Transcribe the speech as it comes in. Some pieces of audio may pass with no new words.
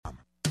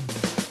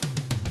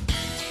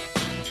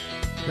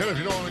And if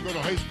you don't want to go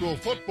to high school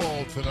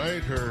football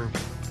tonight or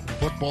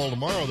football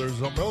tomorrow, there's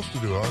something else to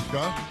do, huh,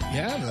 Scott?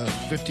 Yeah, the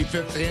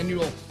 55th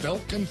annual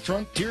Falcon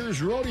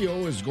Frontiers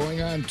Rodeo is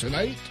going on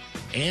tonight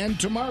and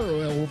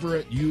tomorrow over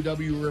at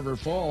UW River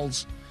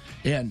Falls.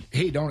 And,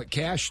 hey, down at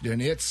Cashton,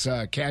 it's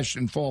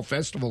Cashton Fall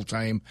Festival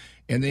time,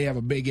 and they have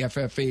a big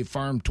FFA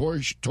Farm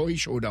toy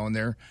show down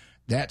there.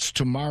 That's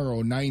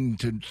tomorrow, 9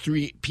 to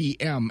 3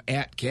 p.m.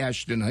 at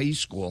Cashton High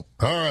School.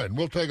 All right,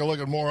 we'll take a look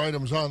at more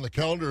items on the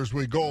calendar as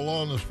we go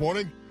along this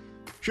morning.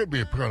 Should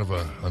be kind of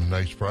a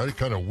nice Friday,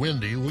 kind of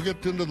windy. We'll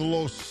get into the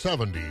low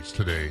 70s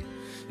today.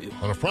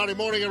 On a Friday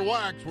morning in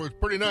Wax, where it's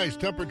pretty nice.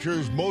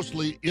 Temperatures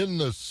mostly in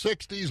the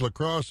 60s. La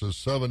Crosse is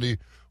 70.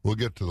 We'll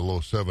get to the low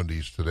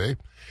 70s today.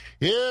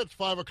 It's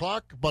 5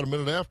 o'clock, about a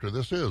minute after.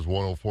 This is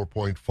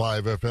 104.5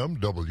 FM,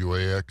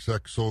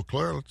 WAXX Eau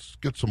Claire. Let's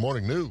get some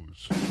morning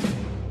news.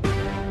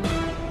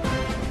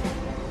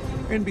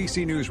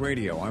 NBC News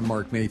Radio, I'm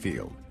Mark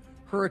Mayfield.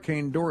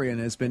 Hurricane Dorian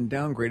has been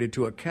downgraded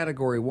to a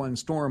Category 1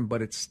 storm,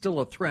 but it's still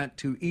a threat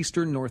to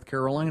eastern North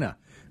Carolina.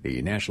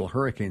 The National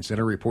Hurricane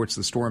Center reports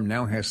the storm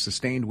now has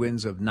sustained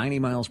winds of 90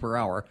 miles per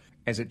hour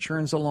as it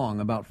churns along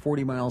about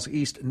 40 miles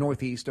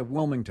east-northeast of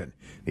Wilmington.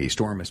 The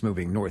storm is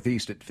moving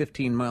northeast at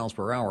 15 miles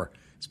per hour.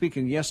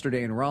 Speaking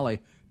yesterday in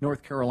Raleigh,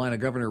 North Carolina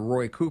Governor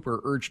Roy Cooper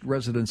urged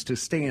residents to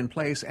stay in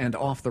place and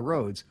off the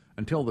roads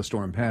until the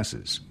storm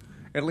passes.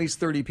 At least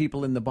 30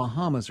 people in the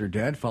Bahamas are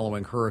dead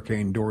following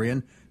Hurricane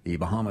Dorian. The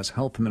Bahamas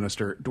Health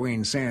Minister,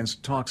 Dwayne Sands,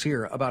 talks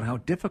here about how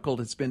difficult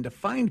it's been to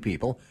find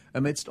people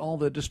amidst all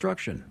the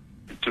destruction.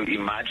 To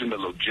imagine the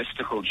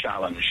logistical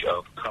challenge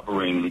of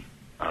covering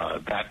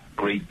that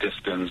great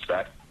distance,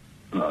 that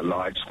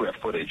large square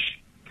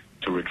footage,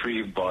 to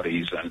retrieve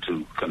bodies and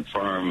to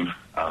confirm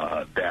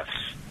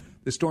deaths.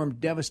 The storm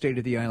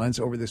devastated the islands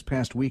over this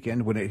past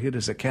weekend when it hit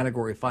as a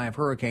Category 5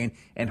 hurricane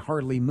and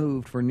hardly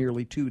moved for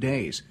nearly 2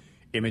 days.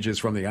 Images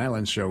from the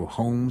islands show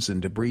homes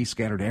and debris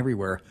scattered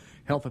everywhere.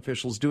 Health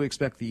officials do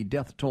expect the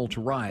death toll to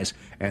rise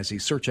as the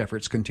search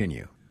efforts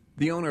continue.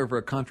 The owner of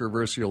a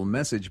controversial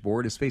message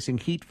board is facing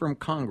heat from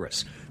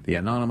Congress. The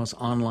anonymous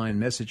online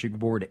messaging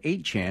board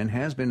 8chan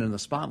has been in the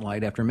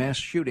spotlight after mass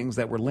shootings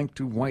that were linked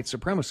to white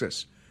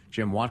supremacists.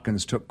 Jim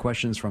Watkins took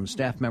questions from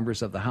staff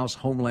members of the House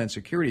Homeland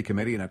Security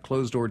Committee in a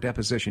closed-door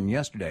deposition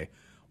yesterday.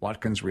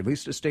 Watkins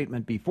released a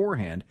statement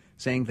beforehand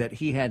saying that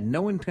he had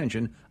no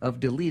intention of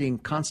deleting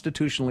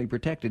constitutionally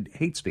protected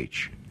hate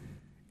speech.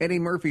 Eddie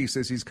Murphy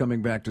says he's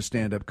coming back to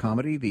stand-up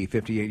comedy. The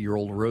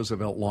 58-year-old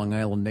Roosevelt, Long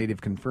Island native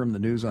confirmed the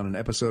news on an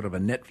episode of a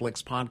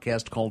Netflix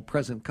podcast called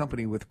Present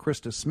Company with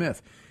Krista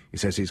Smith. He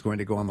says he's going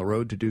to go on the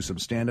road to do some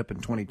stand-up in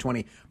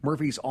 2020.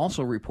 Murphy's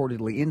also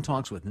reportedly in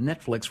talks with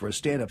Netflix for a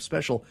stand-up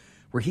special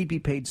where he'd be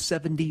paid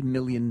 $70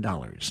 million.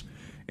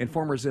 And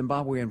former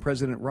Zimbabwean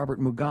President Robert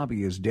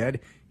Mugabe is dead.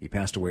 He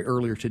passed away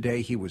earlier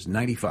today. He was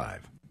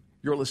 95.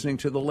 You're listening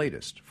to the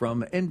latest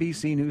from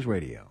NBC News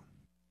Radio.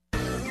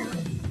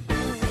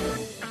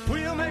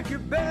 We'll make your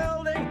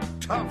building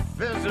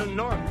tough as a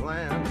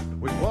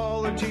Northland with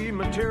quality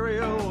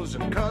materials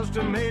and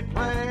custom-made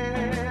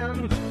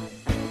plans.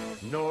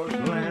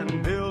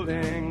 Northland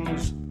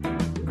Buildings.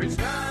 Great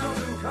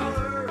styles and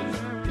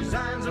colors,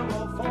 designs of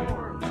all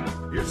forms.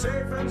 You're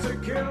safe and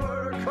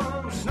secure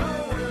come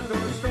snow, wind,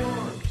 or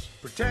storms.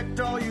 Protect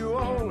all you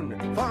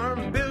own,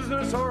 farm,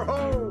 business, or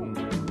home.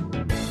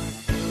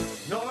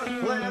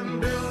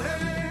 Northland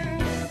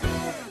Buildings.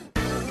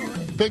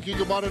 Thinking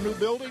about a new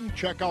building?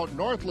 Check out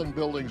Northland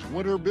Building's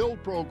Winter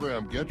Build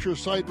Program. Get your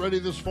site ready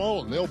this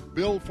fall, and they'll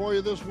build for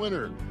you this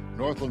winter.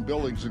 Northland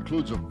Buildings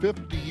includes a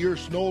 50-year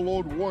snow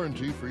load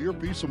warranty for your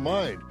peace of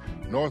mind.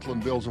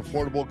 Northland builds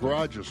affordable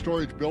garages,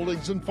 storage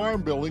buildings, and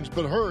farm buildings,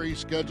 but hurry,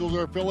 schedules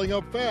are filling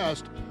up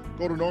fast.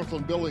 Go to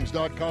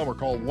northlandbuildings.com or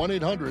call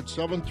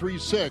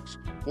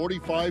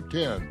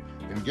 1-800-736-4510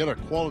 and get a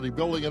quality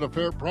building at a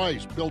fair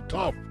price. Built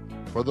tough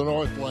for the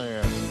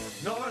Northland.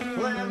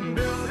 Northland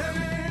Buildings.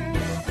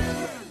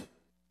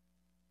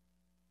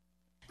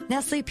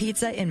 Nestle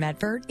Pizza in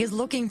Medford is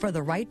looking for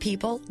the right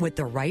people with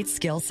the right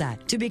skill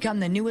set to become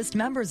the newest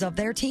members of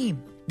their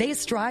team. They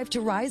strive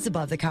to rise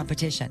above the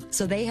competition,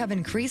 so they have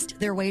increased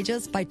their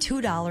wages by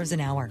 $2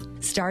 an hour.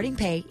 Starting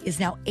pay is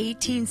now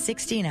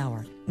 $18.60 an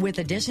hour, with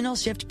additional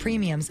shift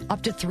premiums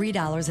up to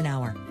 $3 an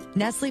hour.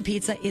 Nestle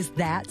Pizza is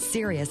that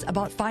serious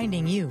about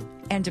finding you.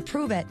 And to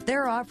prove it,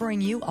 they're offering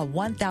you a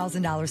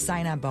 $1,000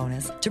 sign-on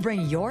bonus to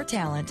bring your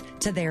talent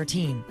to their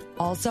team.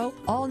 Also,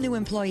 all new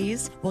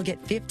employees will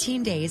get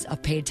 15 days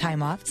of paid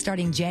time off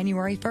starting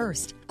January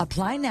 1st.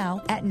 Apply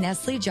now at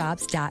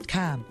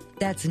NestleJobs.com.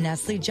 That's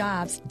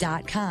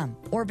NestleJobs.com.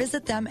 Or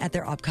visit them at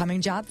their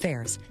upcoming job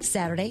fairs,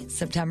 Saturday,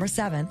 September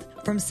 7th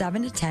from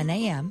 7 to 10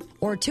 a.m.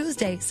 or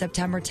Tuesday,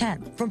 September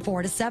 10th from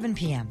 4 to 7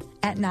 p.m.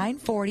 at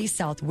 940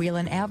 South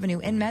Wheelan Avenue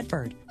in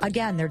Medford.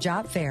 Again, their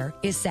job fair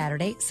is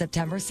Saturday,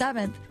 September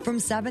 7th from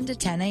 7 to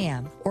 10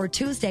 a.m. or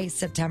Tuesday,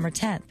 September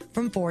 10th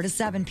from 4 to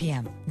 7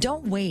 p.m.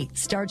 Don't wait.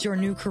 Start your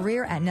new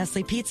career at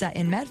Nestle Pizza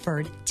in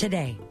Medford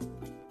today.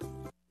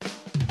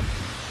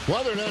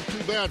 Weather not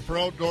too bad for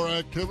outdoor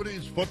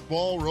activities.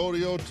 Football,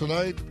 rodeo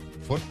tonight.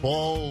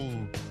 football,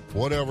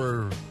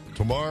 whatever,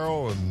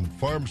 tomorrow, and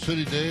Farm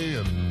City Day,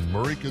 and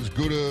Marika's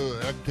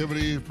Gouda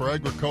activity for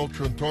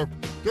agriculture in Thorpe.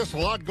 Just a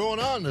lot going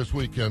on this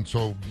weekend,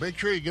 so make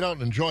sure you get out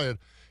and enjoy it.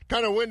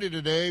 Kind of windy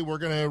today. We're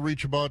going to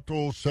reach about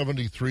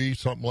 73,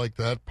 something like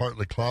that,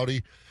 partly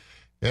cloudy.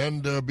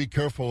 And be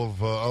careful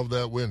of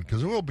that wind,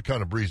 because it will be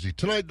kind of breezy.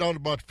 Tonight, down to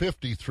about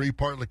 53,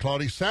 partly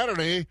cloudy.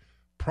 Saturday,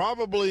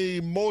 probably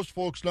most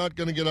folks not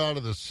going to get out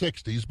of the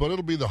 60s, but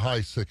it'll be the high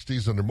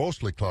 60s under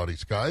mostly cloudy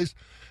skies.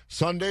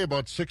 Sunday,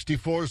 about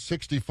 64,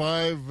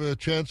 65,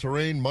 chance of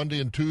rain.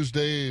 Monday and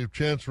Tuesday,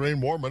 chance of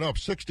rain warming up.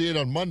 68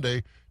 on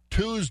Monday.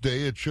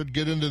 Tuesday, it should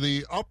get into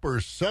the upper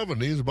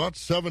 70s, about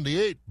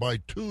 78 by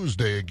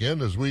Tuesday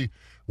again, as we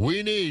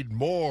need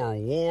more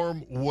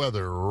warm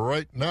weather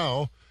right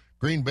now.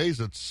 Green Bay's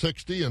at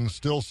 60 and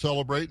still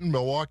celebrating.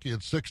 Milwaukee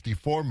at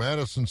 64.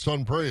 Madison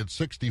Sun Prairie at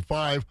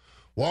 65.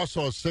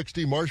 Wausau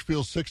 60.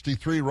 Marshfield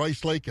 63.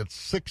 Rice Lake at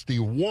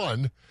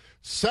 61.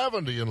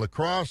 70 in La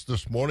Crosse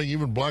this morning.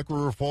 Even Black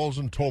River Falls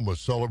and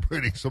Thomas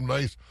celebrating some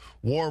nice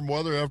warm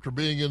weather after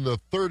being in the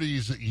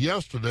 30s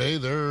yesterday.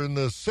 They're in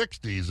the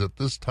 60s at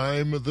this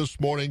time this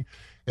morning,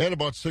 and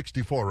about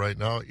 64 right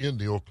now in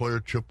the Eau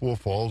Claire, Chippewa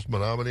Falls,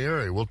 Menominee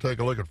area. We'll take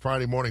a look at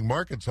Friday morning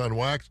markets on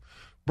Wax,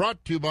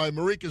 brought to you by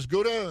Marika's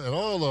Gouda and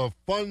all the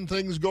fun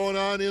things going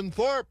on in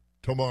Thorpe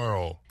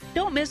tomorrow.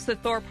 Don't miss the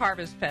Thorpe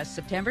Harvest Fest,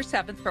 September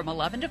 7th from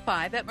 11 to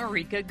 5 at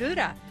Marika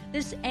Gouda.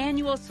 This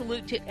annual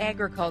salute to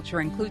agriculture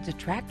includes a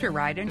tractor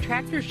ride and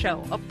tractor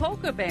show, a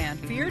polka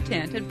band, beer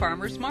tent, and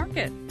farmers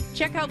market.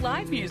 Check out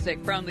live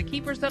music from the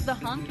Keepers of the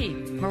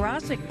Honky,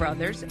 Mrazek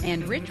Brothers,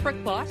 and Rich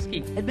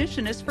Raklowski.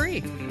 Admission is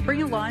free.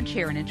 Bring a lawn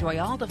chair and enjoy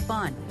all the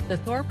fun. The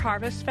Thorpe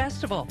Harvest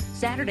Festival,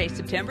 Saturday,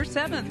 September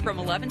 7th from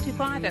 11 to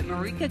 5 at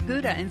Marika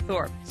Gouda in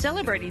Thorpe,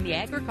 celebrating the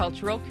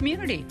agricultural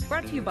community.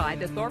 Brought to you by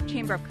the Thorpe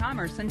Chamber of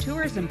Commerce and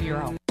Tourism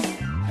Bureau.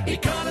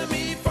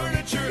 Economy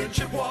Furniture in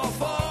Chippewa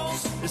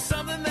Falls is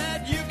something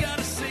that you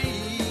gotta see.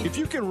 If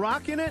you can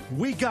rock in it,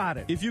 we got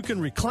it. If you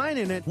can recline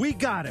in it, we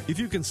got it. If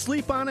you can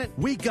sleep on it,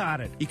 we got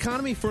it.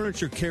 Economy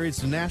Furniture carries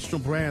the national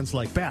brands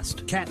like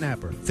Best,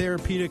 Catnapper,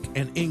 Therapeutic,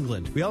 and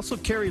England. We also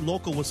carry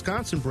local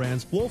Wisconsin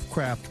brands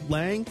Wolfcraft,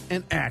 Lang,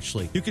 and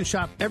Ashley. You can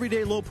shop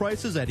everyday low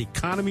prices at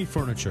Economy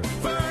Furniture.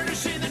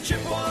 Furnishing the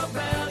Chippewa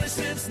Valley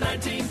since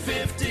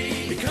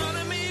 1950.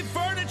 Economy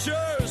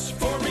Furniture's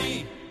for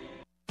me.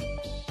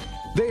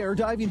 They are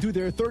diving through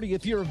their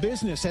 30th year of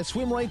business at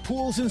Swimrite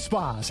Pools and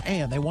Spas,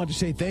 and they want to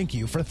say thank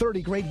you for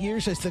 30 great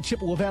years as the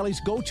Chippewa Valley's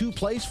go-to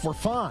place for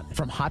fun.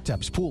 From hot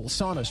tubs, pools,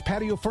 saunas,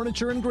 patio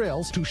furniture, and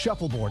grills to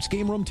shuffleboards,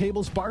 game room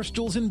tables, bar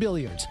stools, and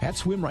billiards. At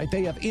Swimrite,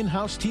 they have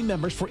in-house team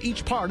members for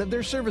each part of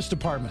their service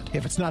department.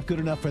 If it's not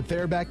good enough for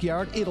their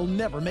backyard, it'll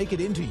never make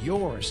it into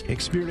yours.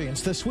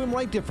 Experience the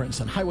Swimrite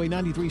difference on Highway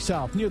 93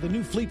 South near the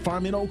new Fleet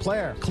Farm in Eau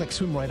Claire. Click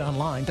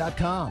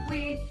swimriteonline.com.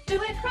 We do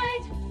it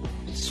right.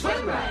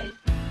 Swimrite.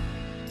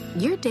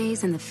 Your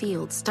days in the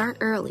field start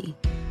early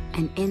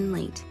and end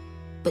late,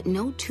 but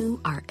no two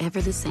are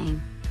ever the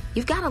same.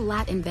 You've got a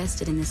lot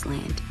invested in this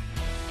land,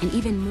 and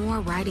even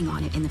more riding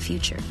on it in the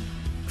future.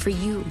 For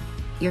you,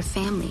 your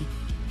family,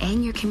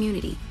 and your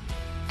community.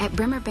 At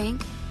Bremer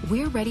Bank,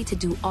 we're ready to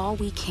do all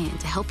we can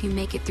to help you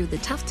make it through the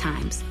tough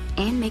times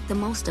and make the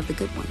most of the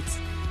good ones.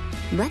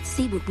 Let's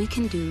see what we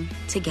can do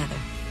together.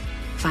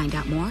 Find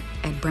out more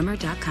at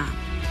bremer.com.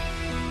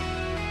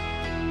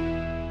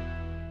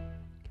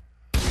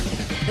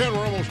 And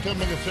we're almost 10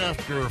 minutes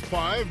after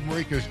 5.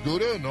 Marika's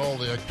Gouda and all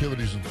the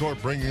activities in Thorpe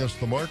bringing us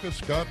the market.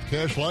 Scott,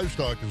 cash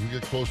livestock as we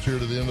get close here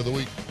to the end of the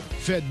week.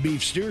 Fed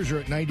beef steers are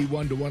at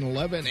 91 to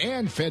 111,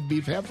 and fed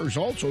beef heifers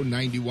also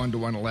 91 to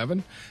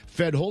 111.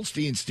 Fed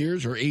Holstein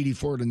steers are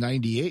 84 to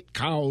 98.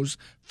 Cows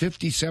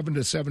 57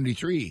 to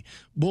 73.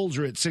 Bulls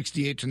are at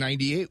 68 to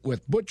 98,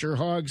 with butcher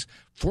hogs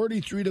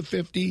 43 to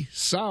 50,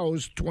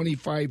 sows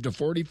 25 to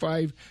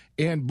 45,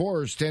 and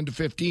boars 10 to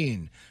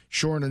 15.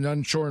 Shorn and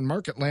unshorn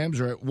market lambs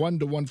are at 1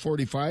 to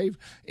 145,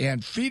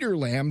 and feeder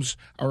lambs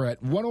are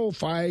at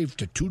 105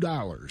 to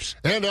 $2.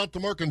 And at the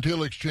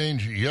Mercantile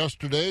Exchange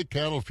yesterday,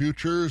 cattle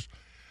futures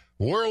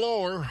were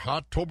lower.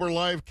 October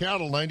live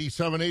cattle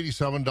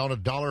 97.87 down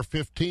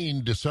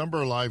 $1.15.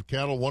 December live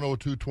cattle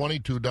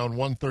 102.22 down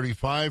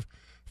 135.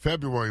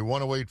 February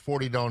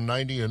 108.40 down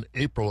 90, and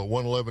April at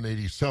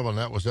 111.87.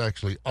 That was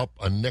actually up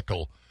a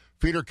nickel.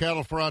 Feeder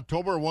cattle for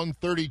October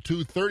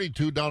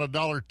 132.32 down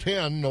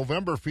 $1.10.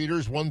 November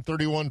feeders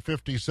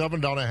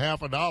 131.57 down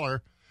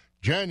 $0.50.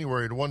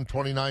 January at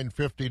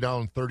 129.50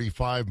 down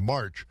 35.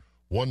 March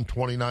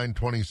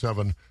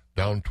 129.27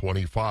 down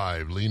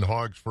 25. Lean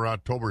hogs for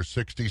October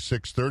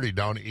 66.30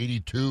 down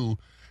 82.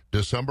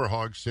 December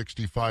hogs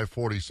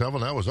 65.47.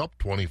 That was up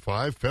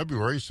 25.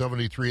 February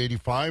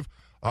 73.85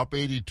 up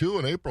 82,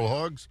 and April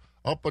hogs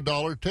up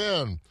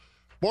 $1.10.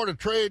 Board of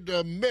Trade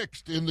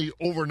mixed in the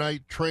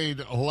overnight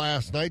trade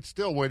last night.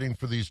 Still waiting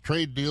for these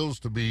trade deals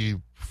to be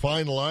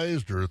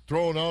finalized or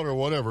thrown out or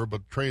whatever,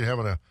 but trade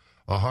having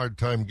a hard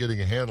time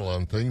getting a handle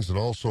on things, and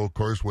also, of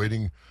course,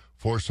 waiting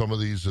for some of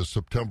these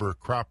September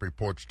crop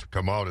reports to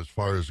come out as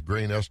far as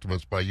grain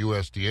estimates by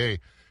USDA.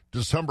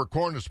 December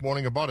corn this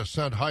morning about a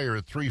cent higher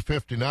at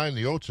 $3.59.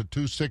 The oats at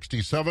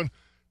 $2.67.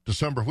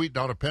 December wheat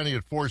down a penny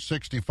at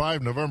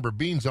 $4.65. November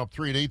beans up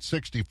 3 at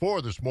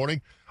 $8.64 this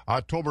morning.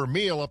 October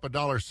meal up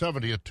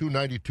 $1.70 at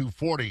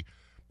 $2.92.40.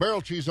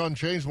 Barrel cheese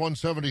unchanged,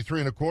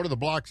 $1.73 1/4. The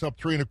blocks up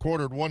 3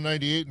 1/4 at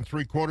 $1.98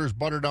 3/4.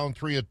 Butter down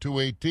 3 at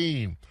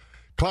 $2.18.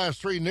 Class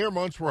 3 near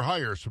months were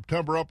higher.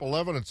 September up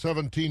 11 at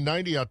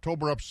 $17.90.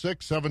 October up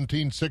 6,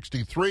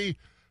 $17.63.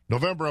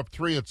 November up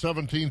 3 at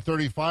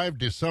 $17.35.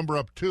 December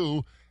up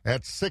 2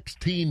 at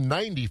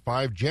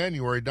 $16.95.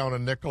 January down a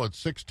nickel at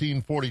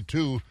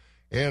 $16.42.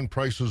 And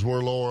prices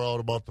were lower out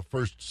about the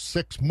first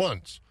 6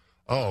 months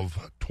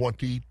of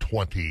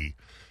 2020.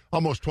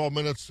 Almost 12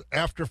 minutes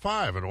after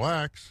 5 at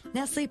Wax.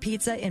 Nestle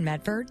Pizza in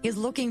Medford is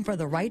looking for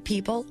the right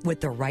people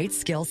with the right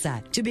skill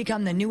set to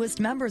become the newest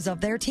members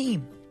of their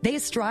team. They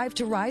strive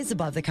to rise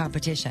above the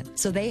competition,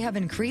 so they have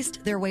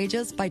increased their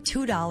wages by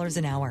 $2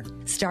 an hour.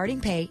 Starting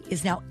pay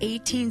is now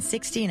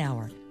 $18.60 an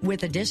hour,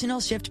 with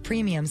additional shift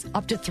premiums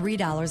up to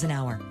 $3 an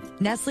hour.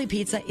 Nestle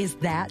Pizza is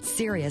that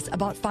serious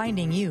about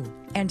finding you.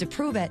 And to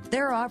prove it,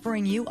 they're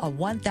offering you a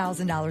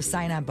 $1,000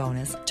 sign-on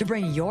bonus to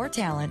bring your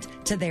talent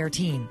to their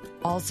team.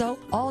 Also,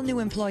 all new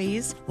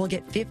employees will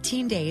get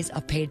 15 days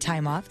of paid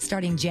time off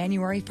starting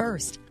January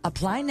 1st.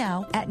 Apply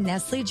now at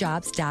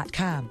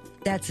NestleJobs.com.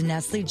 That's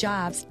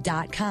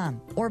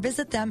NestleJobs.com. Or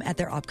visit them at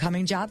their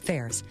upcoming job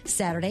fairs,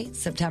 Saturday,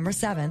 September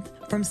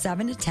 7th from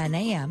 7 to 10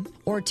 a.m.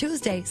 or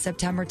Tuesday,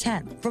 September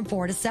 10th from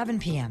 4 to 7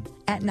 p.m.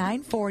 at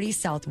 940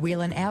 South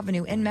Wheelan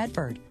Avenue in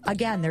Medford.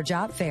 Again, their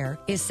job fair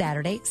is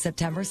Saturday,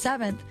 September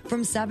 7th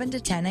from 7 to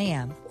 10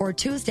 a.m. or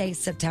Tuesday,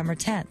 September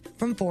 10th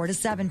from 4 to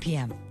 7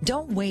 p.m.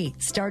 Don't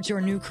wait. Start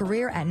your new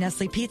career at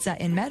Nestle Pizza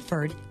in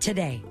Medford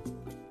today.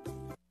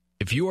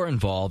 If you are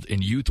involved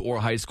in youth or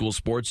high school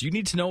sports, you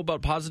need to know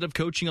about Positive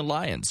Coaching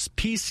Alliance.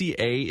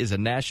 PCA is a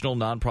national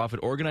nonprofit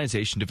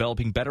organization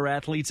developing better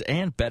athletes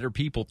and better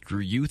people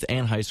through youth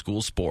and high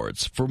school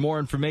sports. For more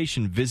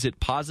information, visit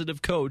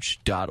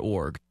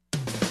positivecoach.org.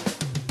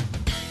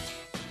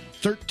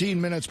 13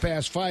 minutes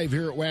past 5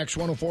 here at Wax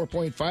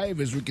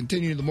 104.5 as we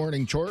continue the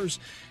morning chores.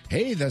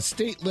 Hey, the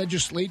state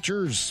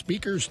legislature's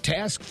Speaker's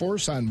Task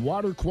Force on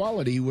Water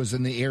Quality was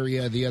in the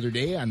area the other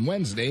day on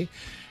Wednesday.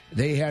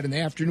 They had an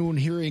afternoon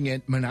hearing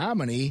at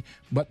Menominee,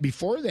 but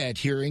before that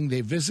hearing, they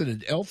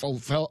visited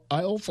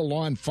Alpha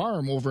Lawn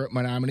Farm over at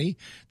Menominee.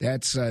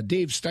 That's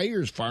Dave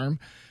Steyer's farm.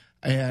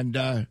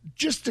 And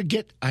just to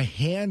get a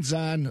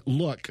hands-on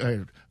look,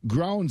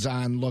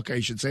 grounds-on look,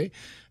 I should say,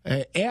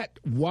 at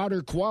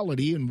water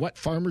quality and what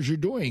farmers are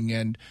doing.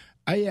 And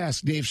I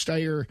asked Dave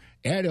Steyer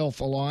at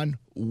Alpha Lawn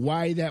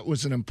why that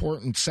was an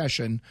important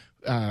session,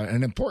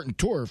 an important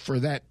tour for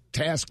that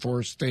task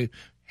force to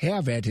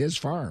have at his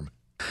farm.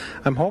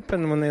 I'm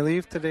hoping when they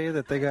leave today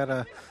that they got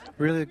a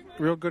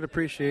real good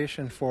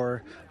appreciation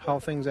for how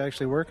things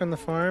actually work on the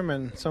farm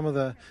and some of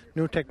the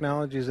new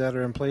technologies that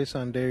are in place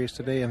on dairies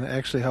today and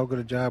actually how good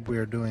a job we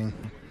are doing.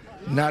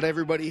 Not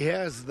everybody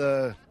has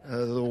the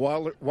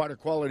water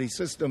quality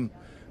system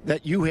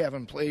that you have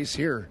in place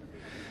here.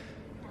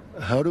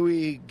 How do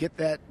we get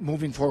that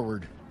moving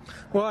forward?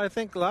 Well, I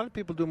think a lot of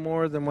people do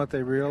more than what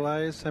they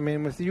realize. I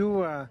mean, with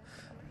you,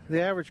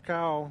 the average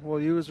cow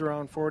will use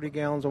around 40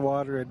 gallons of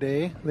water a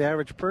day. The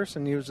average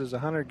person uses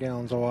 100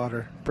 gallons of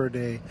water per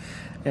day.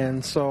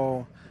 And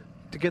so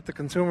to get the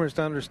consumers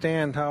to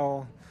understand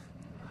how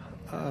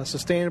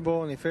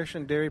sustainable and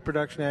efficient dairy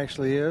production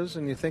actually is,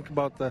 and you think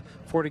about the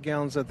 40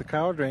 gallons that the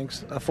cow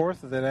drinks, a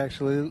fourth of it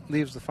actually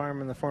leaves the farm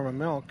in the form of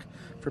milk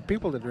for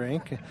people to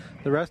drink.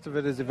 The rest of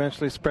it is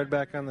eventually spread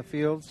back on the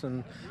fields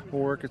and will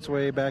work its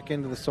way back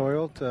into the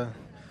soil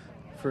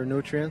for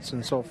nutrients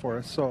and so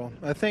forth. So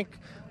I think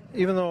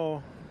even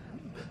though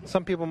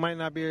some people might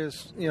not be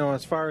as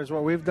far as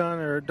what we've done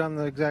or done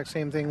the exact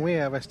same thing we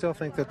have, I still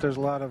think that there's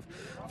a lot of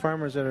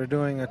farmers that are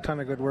doing a ton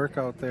of good work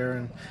out there.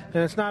 And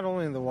it's not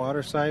only the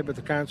water side, but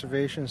the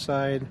conservation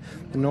side,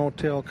 the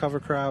no-till cover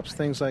crops,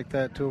 things like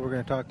that, too, we're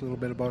going to talk a little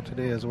bit about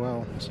today as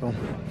well. So,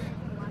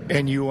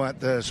 and you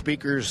want the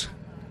Speaker's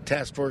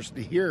Task Force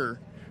to hear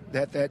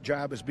that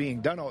job is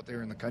being done out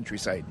there in the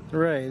countryside.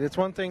 Right. It's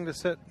one thing to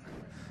sit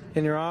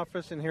in your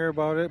office and hear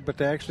about it, but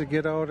to actually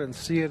get out and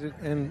see it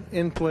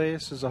in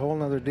place is a whole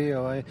other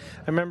deal. I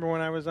remember when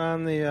I was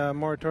on the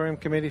moratorium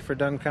committee for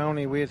Dunn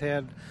County, we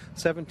had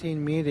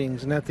 17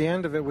 meetings, and at the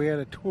end of it we had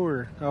a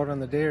tour out on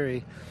the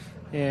dairy.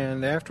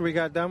 And after we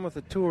got done with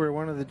the tour,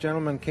 one of the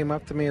gentlemen came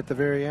up to me at the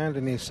very end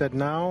and he said,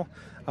 "Now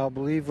I'll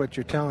believe what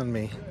you're telling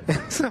me."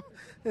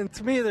 And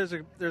to me there's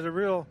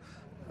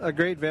a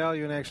great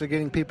value in actually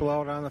getting people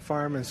out on the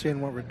farm and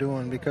seeing what we're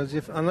doing, because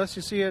unless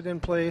you see it in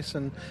place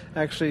and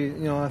actually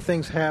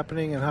things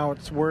happening and how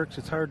it works,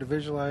 it's hard to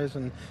visualize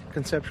and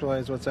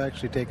conceptualize what's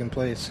actually taking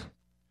place.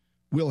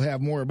 We'll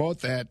have more about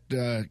that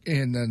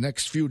in the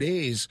next few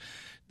days.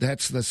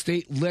 That's the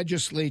state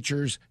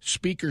legislature's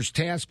Speaker's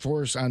Task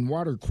Force on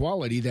Water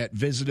Quality that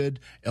visited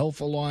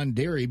Alpha Lawn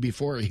Dairy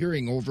before a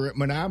hearing over at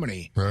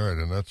Menominee. Right,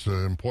 and that's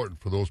important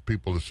for those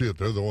people to see it.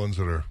 They're the ones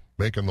that are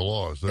making the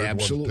laws. They're the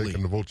Absolutely. ones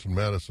taking the votes in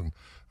Madison.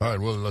 All right,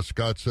 well, as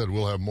Scott said,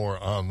 we'll have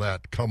more on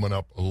that coming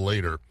up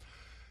later.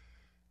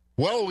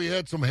 Well, we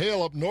had some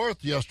hail up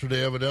north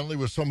yesterday, evidently,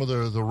 with some of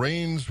the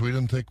rains. We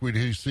didn't think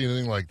we'd see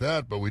anything like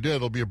that, but we did.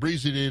 It'll be a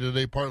breezy day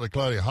today, partly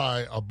cloudy,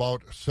 high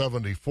about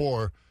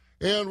 74.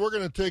 And we're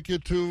going to take you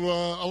to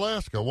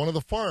Alaska, one of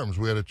the farms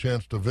we had a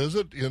chance to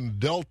visit in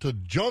Delta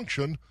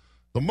Junction,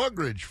 the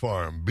Mugridge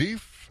Farm.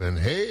 Beef and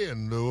hay,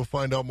 and we'll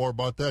find out more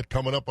about that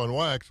coming up on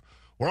Wax.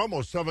 We're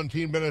almost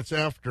 17 minutes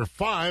after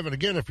 5, and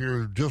again, if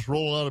you're just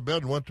rolling out of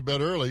bed and went to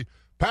bed early,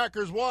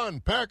 Packers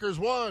won,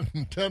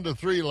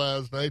 10-3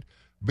 last night,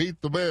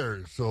 beat the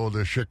Bears. So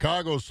the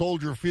Chicago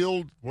Soldier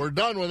Field, we're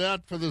done with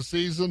that for the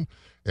season,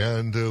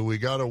 and we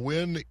got a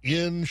win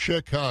in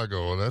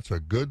Chicago. That's a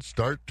good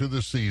start to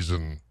the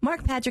season.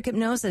 Mark Patrick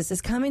Hypnosis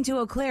is coming to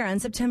Eau Claire on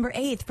September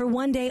 8th for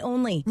one day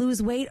only.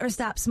 Lose weight or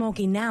stop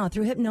smoking now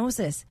through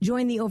hypnosis.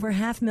 Join the over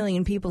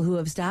 500,000 people who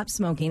have stopped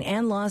smoking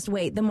and lost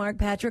weight the Mark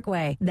Patrick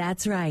way.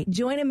 That's right.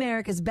 Join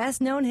America's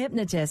best-known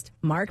hypnotist,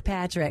 Mark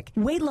Patrick.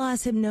 Weight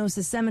loss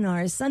hypnosis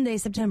seminars Sunday,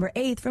 September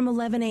 8th from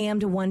 11 a.m.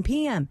 to 1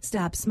 p.m.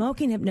 Stop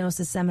smoking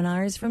hypnosis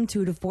seminars from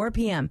 2 to 4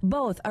 p.m.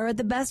 Both are at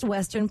the Best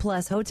Western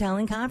Plus Hotel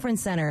and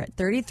Conference Center at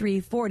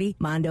 3340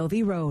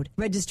 Mondovi Road.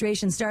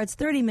 Registration starts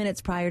 30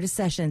 minutes prior to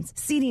sessions.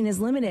 Seating is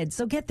limited,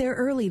 so get there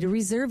early to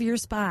reserve your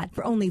spot.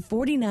 For only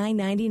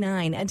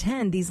 $49.99,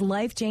 attend these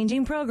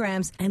life-changing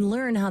programs and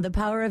learn how the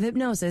power of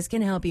hypnosis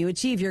can help you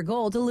achieve your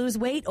goal to lose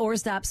weight or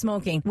stop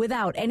smoking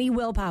without any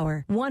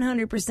willpower.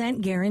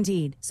 100%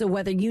 guaranteed. So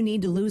whether you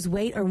need to lose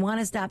weight or want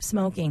to stop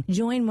smoking,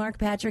 join Mark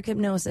Patrick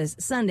Hypnosis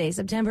Sunday,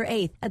 September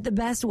 8th at the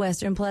Best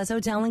Western Plus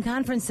Hotel and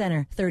Conference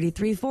Center,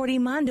 3340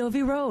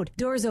 Mondovi Road.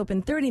 Doors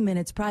open 30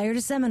 minutes prior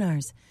to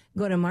seminars.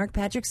 Go to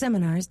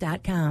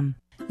markpatrickseminars.com.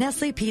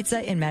 Nestle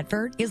Pizza in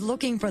Medford is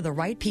looking for the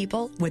right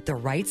people with the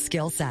right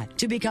skill set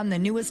to become the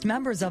newest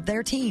members of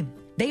their team.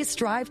 They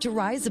strive to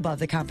rise above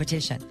the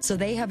competition, so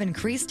they have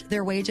increased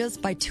their wages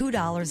by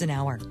 $2 an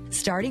hour.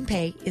 Starting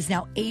pay is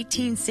now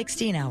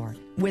 $18.60 an hour,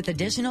 with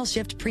additional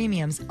shift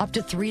premiums up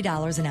to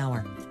 $3 an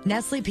hour.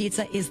 Nestle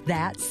Pizza is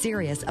that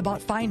serious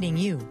about finding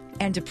you.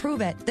 And to prove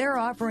it, they're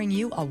offering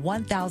you a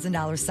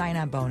 $1,000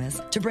 sign-on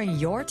bonus to bring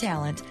your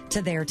talent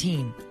to their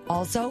team.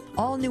 Also,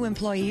 all new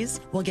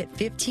employees will get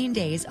 15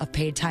 days of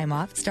paid time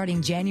off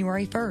starting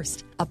January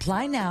 1st.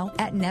 Apply now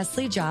at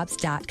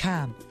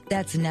NestleJobs.com.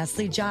 That's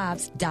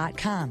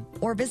NestleJobs.com.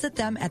 Or visit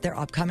them at their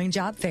upcoming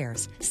job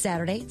fairs,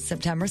 Saturday,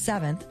 September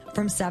 7th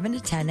from 7 to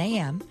 10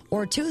 a.m.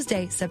 or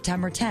Tuesday,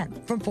 September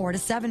 10th from 4 to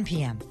 7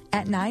 p.m.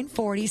 at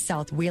 940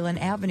 South Wheelan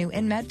Avenue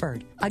in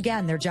Medford.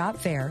 Again, their job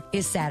fair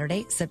is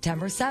Saturday,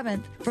 September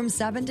 7th from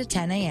 7 to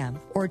 10 a.m.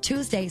 or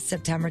Tuesday,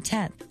 September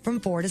 10th from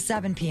 4 to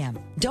 7 p.m.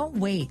 Don't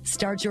wait.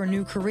 Start your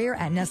new career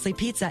at Nestle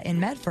Pizza in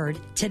Medford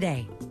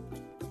today.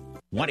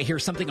 Want to hear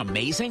something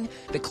amazing?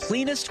 The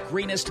cleanest,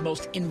 greenest,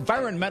 most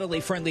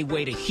environmentally friendly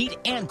way to heat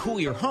and cool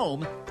your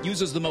home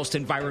uses the most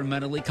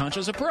environmentally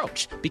conscious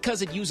approach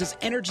because it uses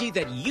energy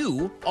that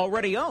you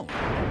already own.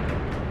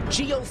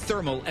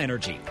 Geothermal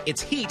energy.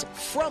 It's heat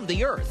from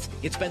the earth.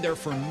 It's been there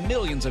for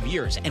millions of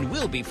years and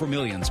will be for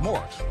millions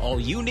more. All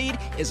you need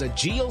is a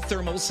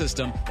geothermal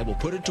system that will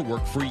put it to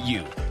work for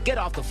you. Get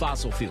off the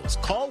fossil fuels.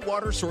 Call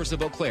Water Source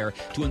of Eau Claire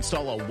to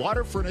install a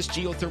water furnace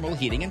geothermal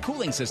heating and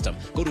cooling system.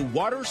 Go to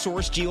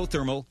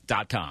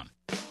watersourcegeothermal.com.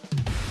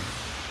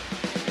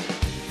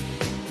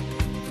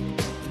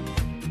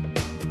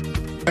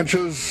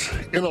 Ranches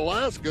in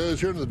Alaska is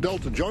here in the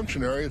Delta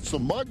Junction area. It's the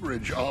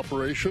Mugridge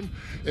operation.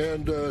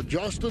 And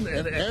Justin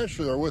and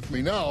Ashley are with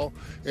me now.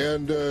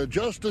 And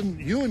Justin,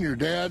 you and your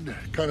dad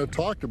kind of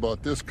talked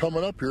about this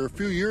coming up here a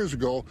few years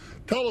ago.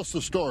 Tell us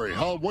the story,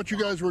 what you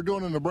guys were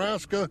doing in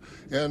Nebraska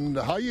and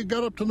how you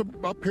got up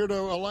here to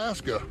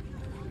Alaska.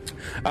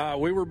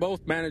 We were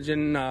both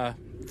managing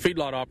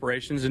feedlot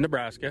operations in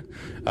Nebraska.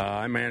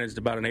 I managed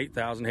about an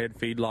 8,000 head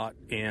feedlot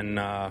in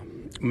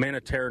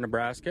Minotera,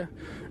 Nebraska.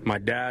 My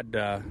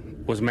dad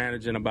was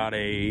managing about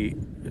a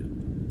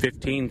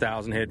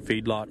 15,000 head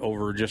feedlot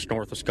over just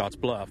north of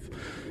Scottsbluff,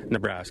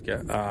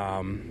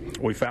 Nebraska.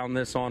 We found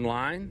this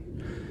online,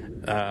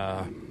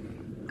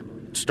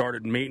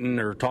 started meeting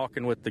or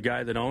talking with the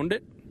guy that owned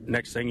it.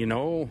 Next thing you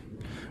know,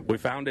 we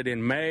found it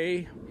in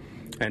May.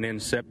 And in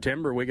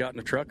September, we got in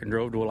a truck and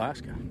drove to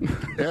Alaska.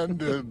 And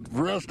the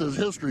rest is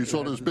history,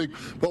 so to speak.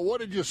 But what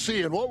did you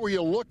see, and what were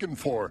you looking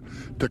for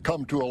to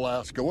come to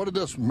Alaska? What did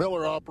this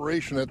Miller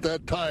operation at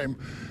that time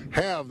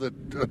have that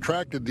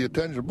attracted the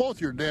attention of both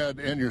your dad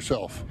and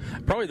yourself?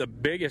 Probably the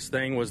biggest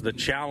thing was the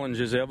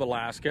challenges of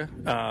Alaska.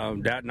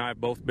 Dad and I have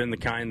both been the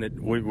kind that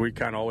we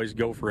kind of always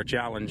go for a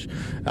challenge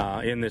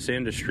in this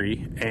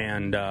industry.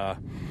 And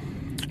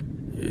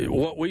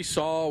what we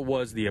saw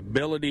was the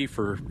ability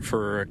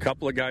for a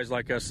couple of guys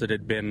like us that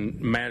had been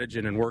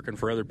managing and working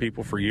for other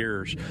people for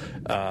years,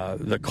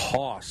 the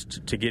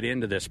cost to get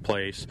into this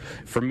place.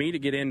 For me to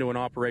get into an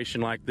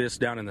operation like this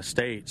down in the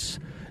States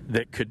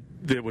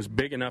that was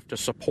big enough to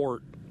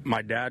support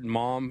my dad and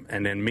mom,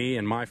 and then me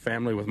and my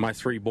family with my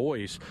 3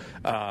 boys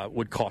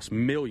would cost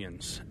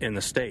millions in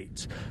the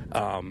States.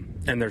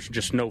 And there's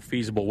just no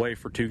feasible way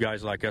for 2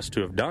 guys like us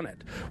to have done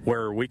it,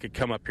 where we could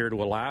come up here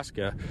to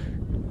Alaska,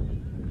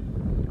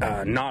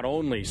 not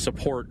only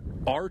support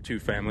our 2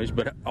 families,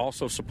 but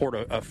also support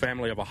a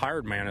family of a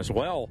hired man as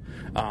well.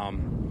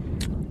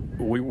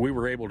 We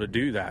were able to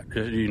do that,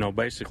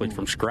 basically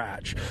from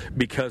scratch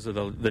because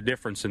of the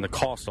difference in the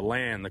cost of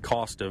land, the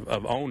cost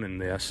of owning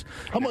this.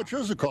 How much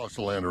is the cost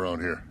of land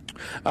around here?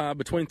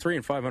 Between $300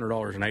 and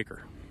 $500 an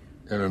acre.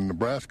 And in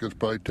Nebraska, it's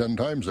probably 10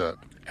 times that.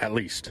 At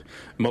least.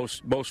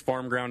 Most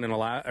farm ground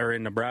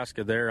in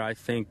Nebraska there, I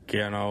think,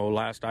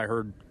 last I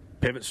heard,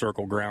 pivot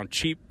circle ground,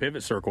 cheap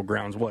pivot circle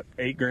grounds, what,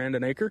 $8,000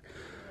 an acre?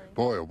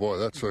 Boy, oh boy,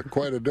 that's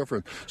quite a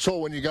difference. So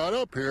when you got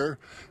up here,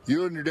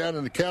 you and your dad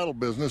in the cattle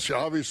business,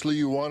 obviously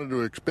you wanted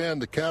to expand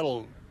the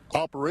cattle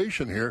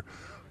operation here.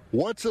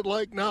 What's it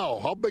like now?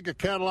 How big a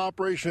cattle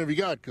operation have you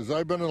got? Because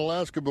I've been in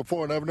Alaska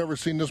before, and I've never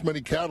seen this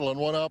many cattle in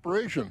one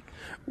operation.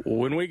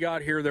 When we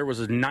got here, there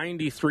was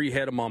 93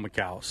 head of mama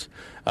cows.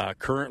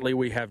 Currently,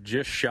 we have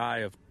just shy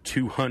of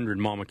 200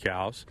 mama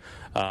cows,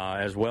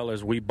 as well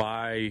as we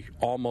buy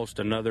almost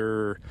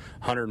another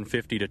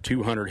 150 to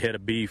 200 head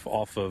of beef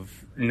off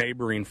of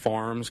neighboring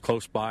farms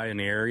close by in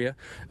the area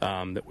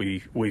that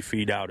we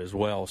feed out as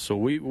well. So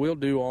we'll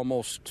do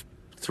almost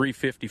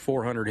 350,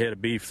 400 head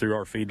of beef through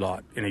our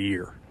feedlot in a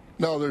year.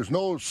 Now, there's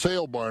no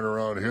sale barn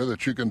around here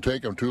that you can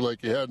take them to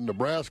like you had in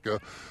Nebraska.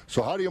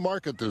 So how do you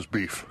market this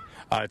beef?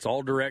 It's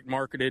all direct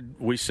marketed.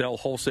 We sell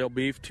wholesale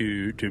beef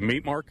to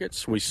meat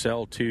markets. We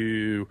sell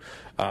to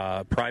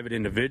private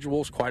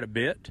individuals quite a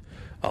bit,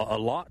 a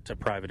lot to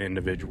private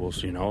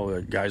individuals,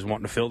 guys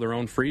wanting to fill their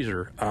own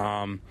freezer.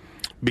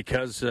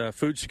 Because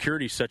food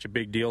security is such a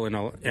big deal in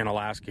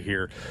Alaska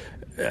here,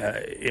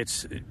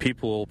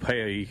 people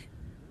pay.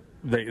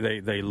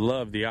 They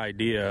love the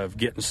idea of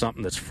getting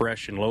something that's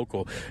fresh and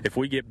local. If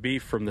we get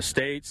beef from the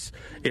States,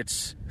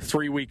 it's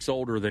 3 weeks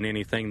older than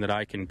anything that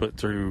I can put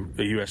through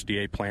a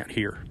USDA plant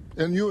here.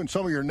 And you and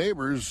some of your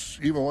neighbors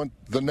even went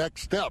the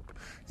next step.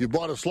 You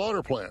bought a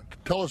slaughter plant.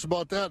 Tell us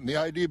about that and the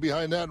idea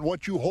behind that and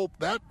what you hope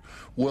that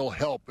will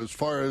help as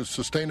far as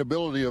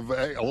sustainability of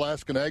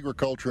Alaskan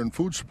agriculture and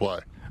food supply.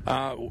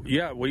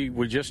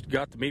 We just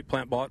got the meat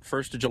plant bought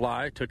 1st of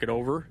July, took it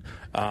over.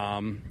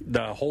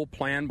 The whole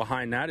plan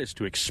behind that is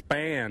to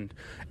expand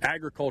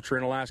agriculture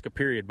in Alaska,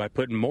 period, by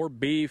putting more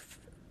beef,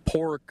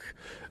 pork,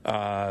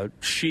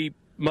 sheep,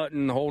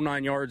 mutton, the whole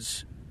 9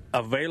 yards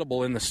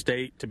available in the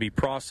state to be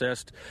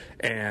processed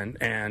and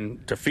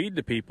to feed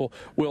the people.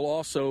 We'll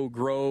also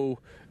grow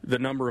the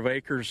number of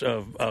acres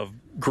of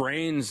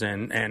grains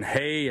and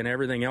hay and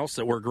everything else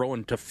that we're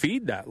growing to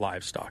feed that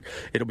livestock.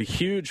 It'll be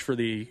huge for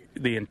the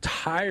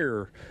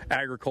entire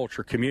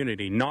agriculture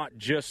community, not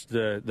just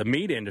the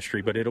meat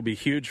industry, but it'll be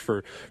huge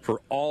for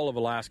all of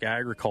Alaska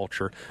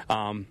agriculture.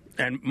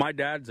 And my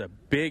dad's a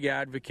big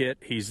advocate.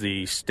 He's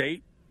the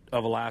state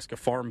of Alaska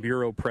Farm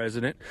Bureau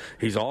president.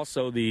 He's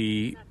also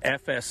the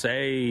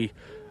FSA.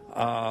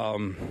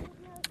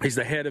 He's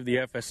the head of the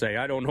FSA.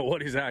 I don't know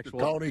what his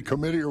actual county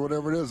committee or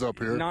whatever it is up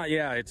here.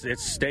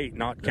 It's state,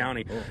 not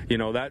county.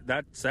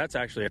 That's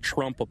actually a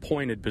Trump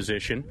appointed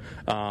position.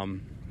 He's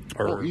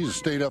a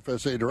state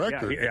FSA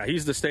director. Yeah,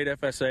 he's the state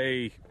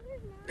FSA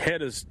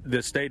head of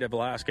the state of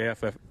Alaska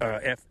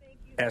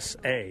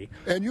FSA.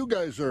 And you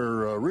guys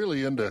are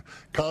really into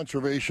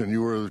conservation.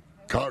 You were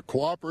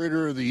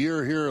Cooperator of the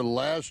Year here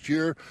last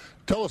year.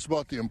 Tell us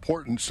about the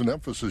importance and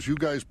emphasis you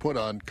guys put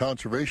on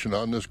conservation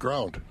on this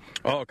ground.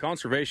 Oh,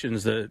 conservation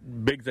is the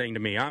big thing to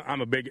me.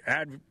 I'm a big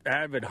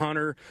avid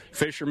hunter,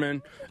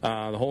 fisherman,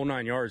 the whole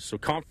 9 yards. So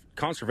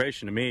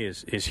conservation to me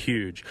is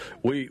huge.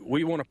 We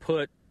want to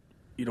put,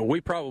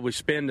 we probably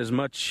spend as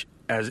much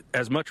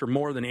or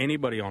more than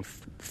anybody on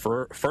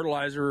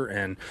fertilizer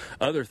and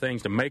other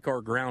things to make our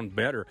ground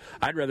better.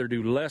 I'd rather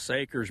do less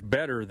acres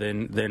better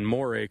than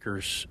more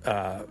acres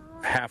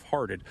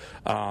half-hearted.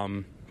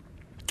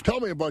 Tell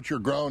me about your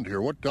ground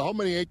here. How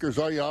many acres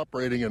are you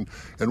operating, and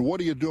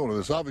what are you doing with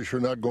this? Obviously,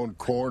 you're not going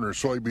corn or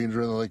soybeans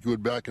or anything like you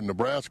would back in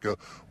Nebraska.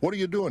 What are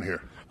you doing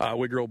here?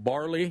 We grow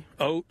barley,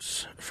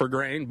 oats for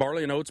grain,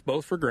 barley and oats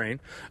both for grain.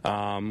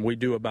 We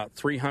do about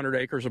 300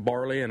 acres of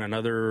barley and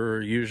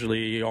another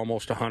usually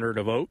almost 100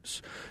 of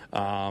oats.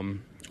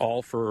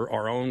 All for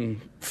our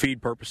own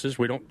feed purposes.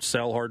 We don't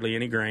sell hardly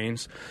any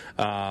grains.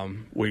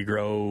 We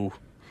grow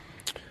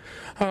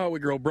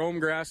brome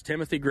grass,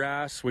 Timothy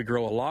grass. We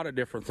grow a lot of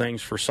different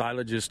things for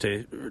silages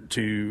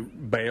to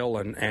bale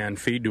and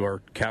feed to our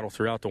cattle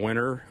throughout the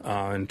winter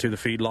and to the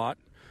feedlot.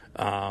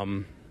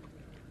 And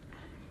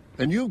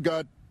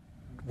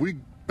we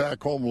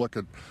back home look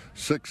at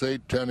 6,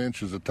 8, 10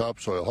 inches of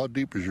topsoil. How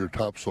deep is your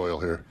topsoil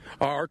here?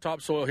 Our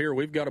topsoil here,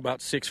 we've got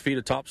about 6 feet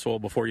of topsoil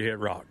before you hit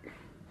rock.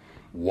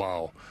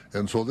 Wow.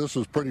 And so this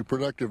is pretty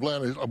productive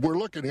land. We're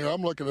looking here,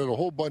 I'm looking at a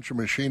whole bunch of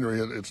machinery.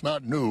 It's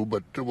not new,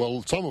 but,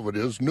 some of it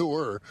is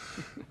newer.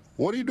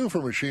 What do you do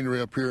for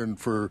machinery up here, and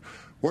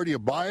where do you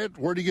buy it?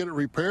 Where do you get it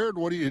repaired?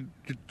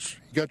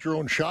 You got your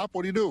own shop?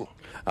 What do you do?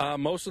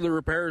 Most of the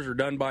repairs are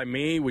done by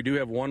me. We do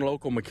have one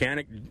local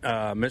mechanic,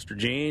 Mr.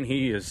 Gene.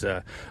 He is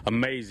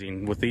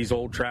amazing with these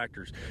old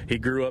tractors. He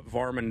grew up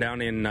farming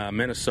down in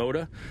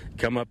Minnesota,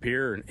 come up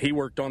here, and he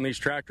worked on these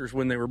tractors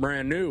when they were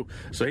brand new.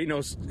 So he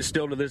knows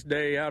still to this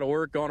day how to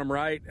work on them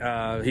right.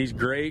 He's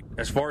great.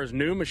 As far as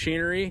new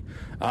machinery,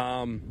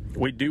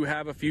 we do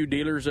have a few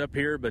dealers up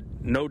here, but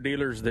no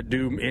dealers that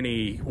do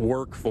any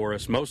work for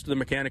us. Most of the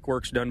mechanic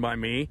work's done by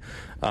me.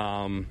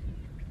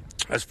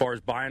 As far as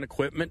buying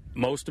equipment,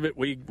 most of it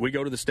we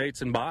go to the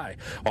States and buy.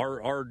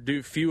 Our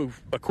few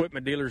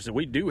equipment dealers that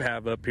we do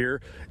have up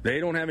here, they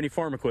don't have any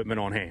farm equipment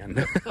on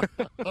hand.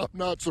 I'm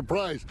not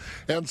surprised.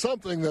 And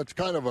something that's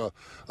kind of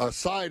a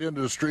side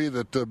industry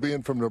that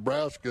being from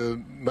Nebraska,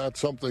 not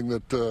something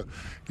that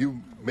you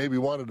maybe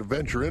wanted to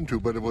venture into,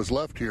 but it was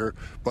left here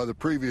by the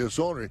previous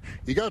owner.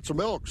 You got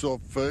some elk,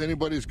 so if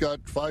anybody's got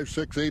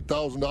 $5,000, $6,000,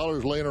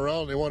 $8,000 laying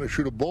around and they want to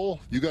shoot a bull,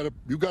 you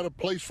got a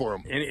place for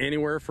them.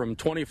 Anywhere from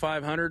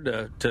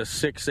 $2,500 to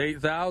 $6,000,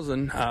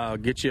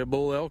 $8,000, get you a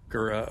bull elk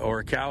or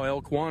a cow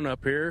elk one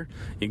up here.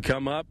 You can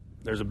come up.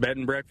 There's a bed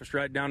and breakfast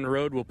right down the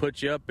road. We'll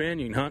put you up in.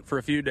 You can hunt for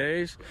a few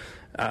days.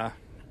 The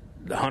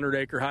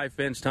 100-acre high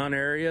fenced hunt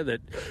area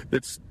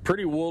that's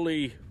pretty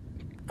woolly,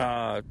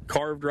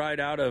 carved right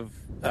out of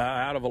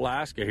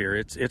Alaska here.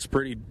 It's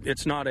pretty.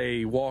 It's not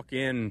a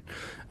walk-in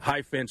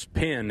high fenced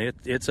pen.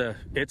 It's a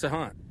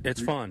hunt.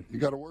 It's fun. You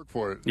got to work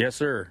for it. Yes,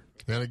 sir.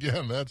 And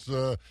again, that's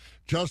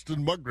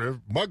Justin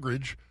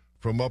Mugridge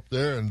from up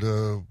there,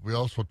 and we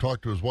also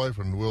talked to his wife,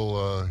 and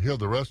we'll hear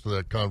the rest of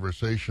that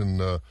conversation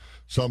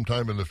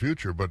sometime in the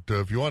future. But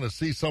if you want to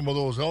see some of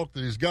those elk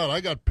that he's got, I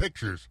got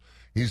pictures.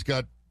 He's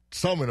got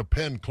some in a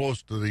pen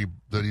close to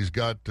that he's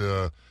got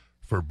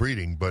for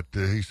breeding, but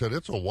he said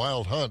it's a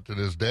wild hunt, and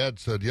his dad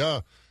said,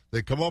 yeah,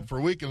 they come up for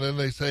a week, and then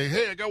they say,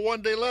 hey, I got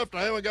one day left.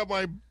 I haven't got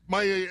my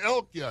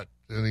elk yet.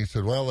 And he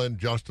said, well, then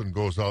Justin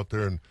goes out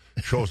there and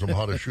shows them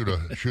how to shoot a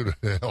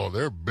hell.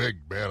 They're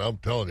big, man. I'm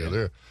telling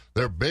you,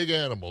 they're big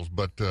animals,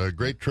 but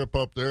great trip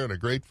up there and a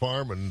great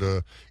farm,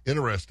 and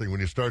interesting when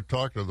you start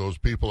talking to those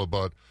people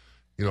about,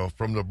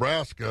 from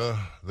Nebraska,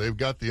 they've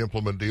got the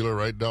implement dealer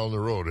right down the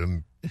road.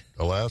 In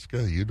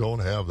Alaska, you don't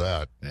have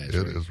that. It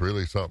is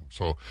really something.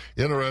 So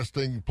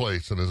interesting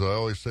place. And as I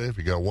always say, if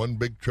you got one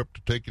big trip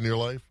to take in your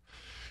life,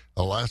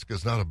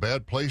 Alaska's not a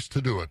bad place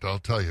to do it, I'll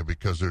tell you,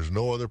 because there's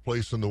no other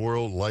place in the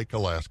world like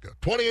Alaska.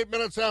 28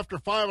 minutes after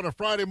 5 on a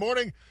Friday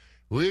morning.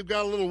 We've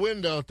got a little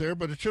wind out there,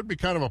 but it should be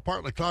kind of a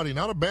partly cloudy.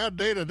 Not a bad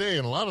day today,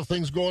 and a lot of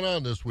things going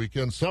on this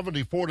weekend.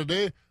 74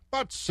 today,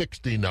 about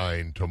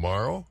 69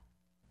 tomorrow.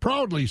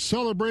 Proudly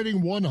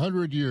celebrating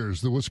 100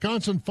 years, the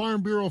Wisconsin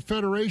Farm Bureau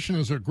Federation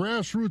is a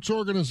grassroots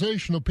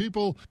organization of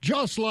people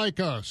just like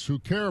us who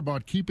care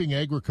about keeping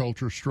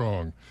agriculture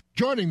strong.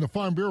 Joining the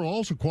Farm Bureau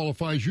also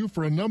qualifies you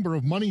for a number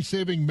of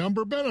money-saving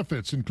member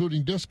benefits,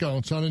 including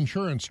discounts on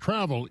insurance,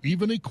 travel,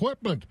 even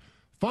equipment.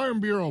 Farm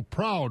Bureau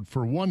proud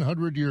for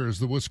 100 years.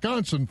 The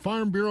Wisconsin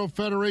Farm Bureau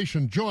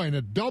Federation. Join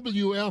at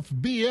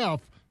WFBF.com.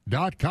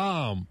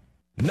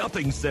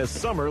 Nothing says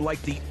summer like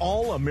the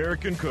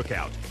All-American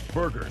Cookout.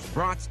 Burgers,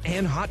 brats,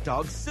 and hot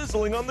dogs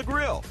sizzling on the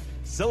grill.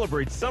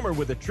 Celebrate summer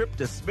with a trip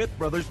to Smith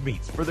Brothers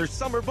Meats for their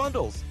summer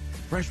bundles.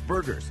 Fresh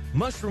burgers,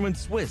 mushroom and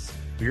Swiss,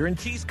 beer and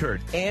cheese curd,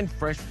 and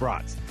fresh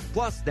brats,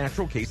 plus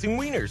natural casing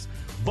wieners.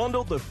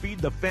 Bundled to feed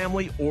the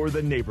family or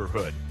the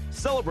neighborhood.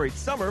 Celebrate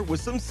summer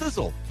with some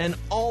sizzle. An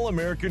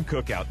All-American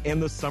Cookout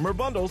and the summer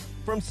bundles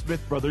from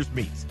Smith Brothers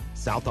Meats.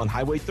 South on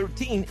Highway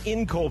 13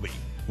 in Colby.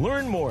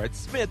 Learn more at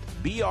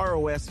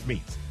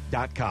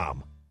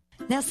smithbrosmeats.com.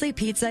 Nestle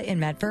Pizza in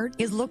Medford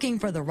is looking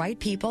for the right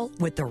people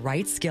with the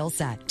right skill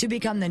set to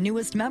become the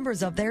newest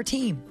members of their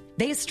team.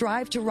 They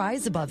strive to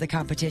rise above the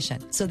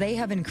competition, so they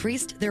have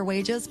increased their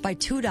wages by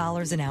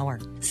 $2 an hour.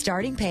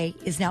 Starting pay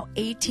is now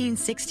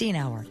 $18.60 an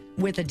hour,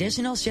 with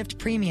additional shift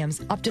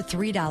premiums up to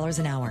 $3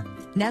 an hour.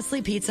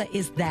 Nestle Pizza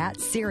is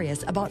that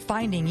serious about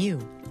finding you.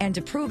 And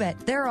to prove it,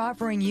 they're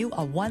offering you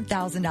a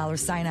 $1,000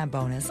 sign-on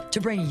bonus to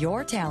bring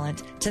your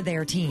talent to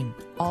their team.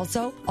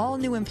 Also, all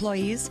new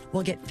employees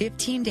will get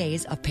 15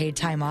 days of paid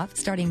time off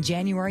starting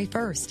January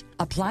 1st.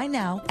 Apply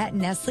now at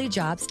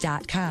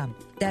NestleJobs.com.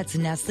 That's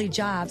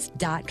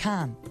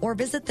NestleJobs.com. Or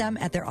visit them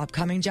at their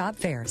upcoming job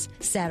fairs,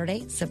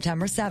 Saturday,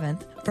 September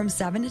 7th from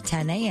 7 to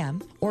 10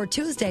 a.m. or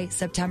Tuesday,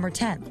 September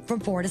 10th from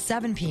 4 to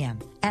 7 p.m.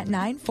 at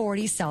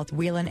 940 South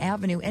Wheelan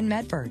Avenue in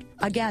Medford.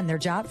 Again, their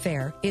job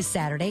fair is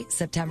Saturday,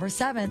 September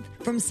 7th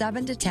from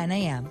 7 to 10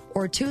 a.m.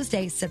 or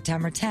Tuesday,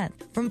 September 10th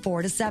from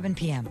 4 to 7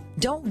 p.m.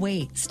 Don't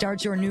wait.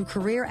 Start your new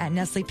career at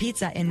Nestle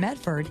Pizza in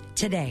Medford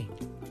today.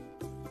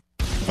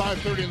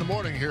 5:30 in the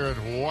morning here at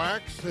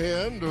Wax,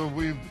 and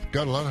we've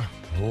got a lot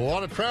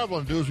of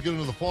traveling to do as we get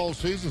into the fall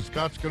season.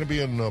 Scott's going to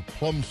be in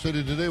Plum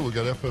City today. We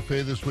got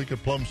FFA this week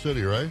at Plum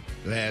City, right?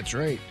 That's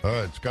right. All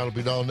right, Scott will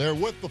be down there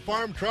with the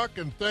farm truck,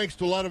 and thanks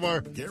to a lot of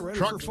our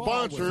truck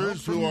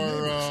sponsors who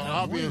are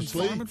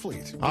obviously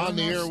on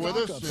the air with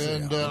us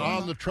and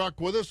on the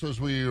truck with us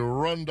as we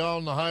run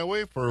down the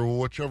highway for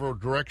whichever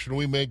direction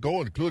we may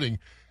go, including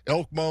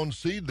Elk Mound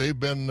Seed. They've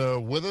been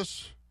with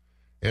us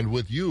and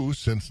with you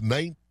since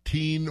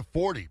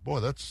 1940. Boy,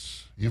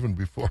 that's even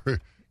before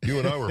you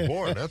and I were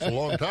born. That's a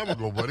long time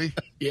ago, buddy.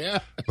 Yeah.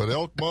 But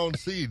Elk Mound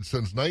Seeds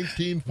since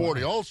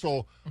 1940.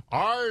 Also,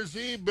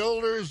 RZ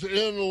Builders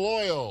in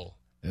Loyal.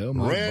 Oh,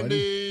 my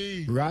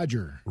Randy. buddy.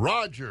 Roger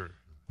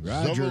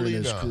and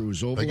his crew.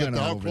 Zovalena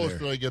How over close there.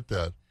 did I get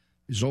that?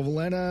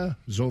 Zovalena,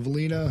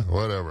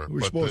 whatever.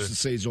 We're supposed to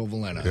say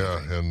Zovalena.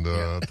 Yeah, and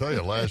I'll tell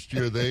you, last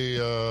year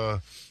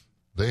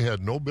they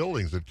had no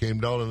buildings that came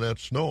down in that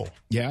snow.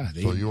 Yeah,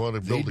 so you want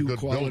to build a good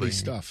quality building.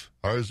 Stuff.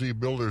 RZ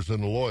Builders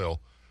in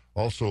Loyal.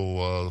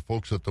 Also, the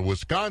folks at the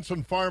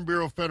Wisconsin Farm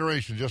Bureau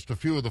Federation, just a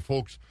few of the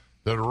folks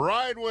that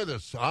ride with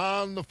us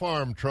on the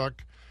farm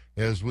truck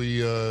as we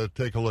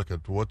take a look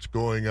at what's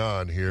going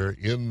on here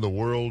in the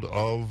world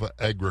of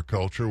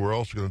agriculture. We're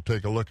also going to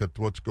take a look at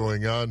what's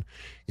going on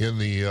in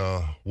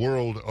the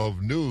world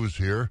of news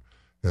here,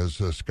 as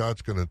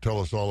Scott's going to tell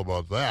us all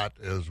about that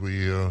as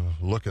we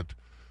look at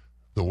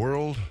the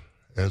world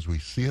as we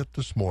see it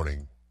this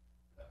morning.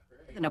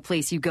 Than a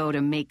place you go to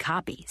make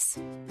copies.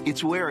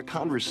 It's where a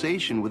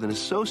conversation with an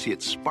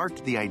associate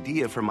sparked the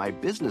idea for my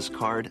business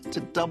card to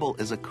double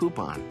as a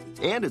coupon.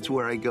 And it's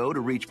where I go to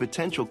reach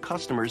potential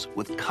customers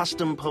with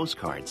custom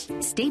postcards.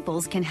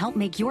 Staples can help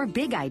make your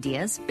big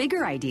ideas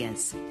bigger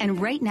ideas.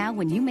 And right now,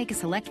 when you make a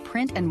select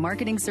print and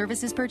marketing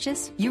services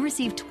purchase, you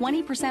receive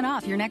 20%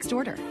 off your next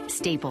order.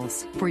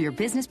 Staples, for your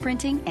business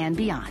printing and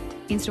beyond.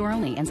 In-store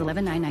only, ends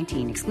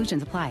 11/9/19.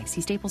 Exclusions apply.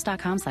 See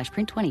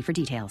staples.com/print20 for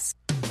details.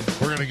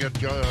 We're going to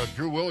get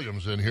Drew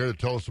Williams in here to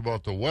tell us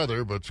about the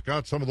weather, but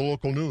Scott, some of the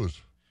local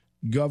news.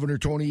 Governor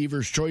Tony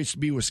Evers' choice to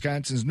be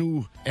Wisconsin's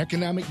new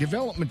economic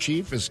development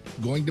chief is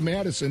going to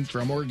Madison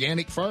from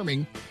organic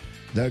farming.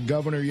 The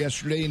governor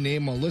yesterday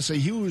named Melissa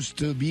Hughes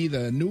to be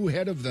the new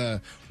head of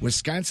the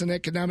Wisconsin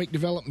Economic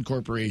Development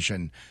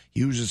Corporation.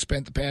 Hughes has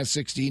spent the past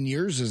 16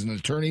 years as an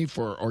attorney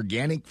for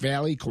Organic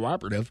Valley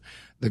Cooperative.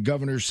 The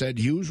governor said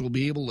Hughes will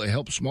be able to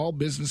help small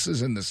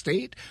businesses in the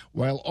state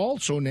while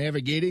also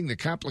navigating the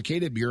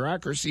complicated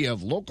bureaucracy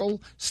of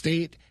local,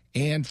 state,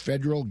 and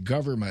federal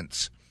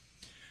governments.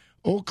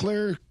 Eau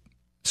Claire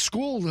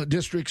School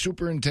District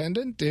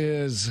Superintendent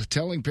is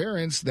telling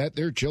parents that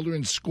their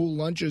children's school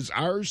lunches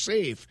are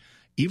safe,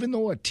 even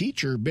though a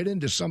teacher bit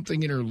into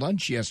something in her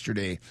lunch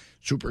yesterday.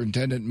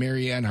 Superintendent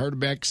Mary Ann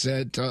Hardebeck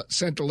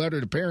sent a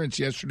letter to parents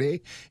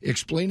yesterday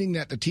explaining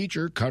that the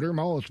teacher cut her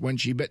mouth when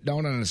she bit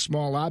down on a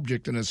small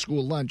object in a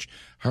school lunch.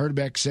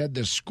 Hardebeck said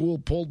the school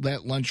pulled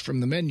that lunch from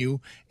the menu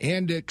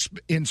and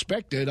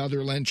inspected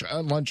other lunch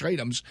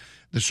items.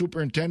 The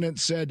superintendent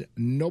said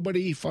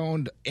nobody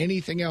found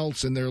anything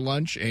else in their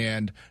lunch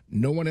and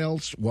no one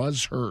else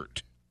was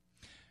hurt.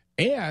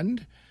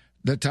 And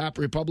the top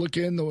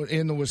Republican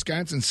in the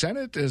Wisconsin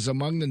Senate is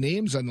among the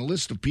names on the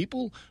list of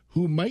people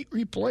who might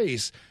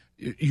replace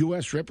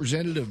U.S.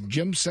 Representative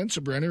Jim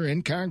Sensenbrenner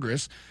in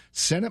Congress.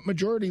 Senate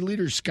Majority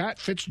Leader Scott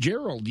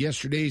Fitzgerald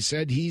yesterday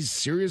said he's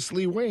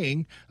seriously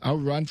weighing a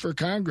run for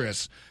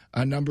Congress.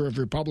 A number of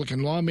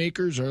Republican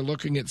lawmakers are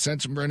looking at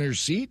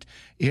Sensenbrenner's seat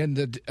in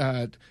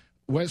the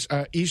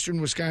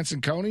eastern Wisconsin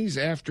counties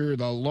after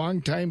the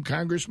longtime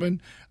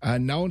congressman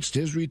announced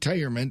his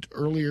retirement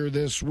earlier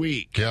this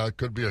week. Yeah, it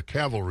could be a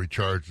cavalry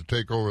charge to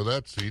take over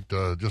that seat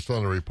just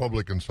on the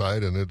Republican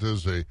side, and it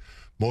is a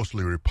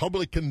mostly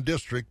Republican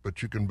district,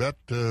 but you can bet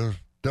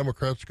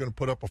Democrats are going to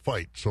put up a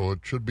fight, so it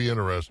should be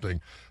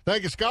interesting.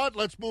 Thank you, Scott.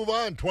 Let's move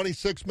on.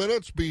 26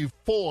 minutes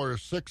before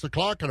 6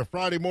 o'clock on a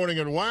Friday morning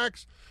at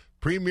Wax.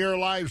 Premier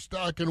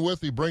Livestock and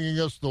Withy bringing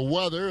us the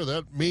weather.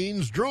 That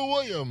means Drew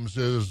Williams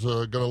is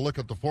going to look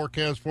at the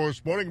forecast for us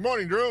this morning. Good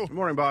morning, Drew. Good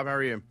morning, Bob. How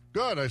are you?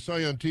 Good. I saw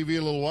you on TV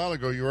a little while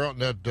ago. You were out in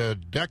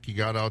that deck you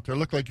got out there.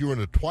 Looked like you were in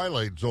the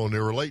twilight zone. They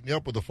were lighting you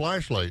up with a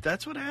flashlight.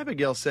 That's what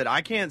Abigail said.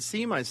 I can't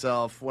see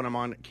myself when I'm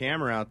on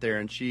camera out there.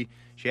 And she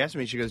asked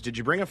me, she goes, "Did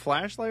you bring a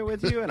flashlight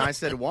with you?" And I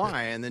said,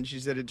 "Why?" And then she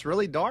said, "It's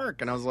really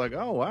dark." And I was like,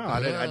 "Oh, wow.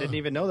 I didn't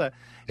even know that."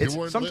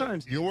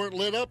 You weren't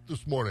lit up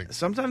this morning.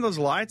 Sometimes those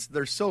lights,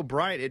 they're so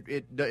bright,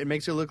 it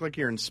makes it look like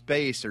you're in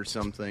space or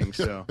something.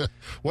 So,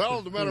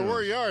 well, no matter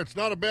where you are, it's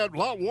not a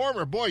lot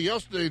warmer. Boy,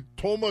 yesterday,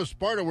 Toma,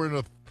 Sparta were in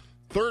the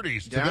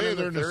 30s. Today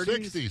they're in the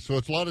 60s, so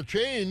it's a lot of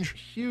change.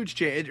 Huge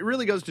change. It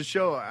really goes to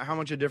show how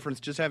much a difference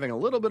just having a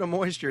little bit of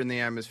moisture in the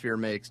atmosphere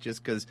makes,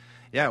 just because,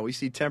 we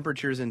see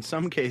temperatures in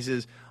some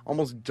cases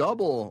almost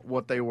double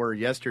what they were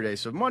yesterday,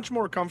 so much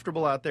more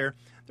comfortable out there.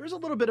 There's a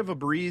little bit of a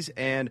breeze,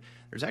 and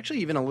there's actually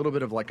even a little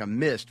bit of like a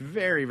mist,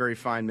 very, very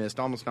fine mist,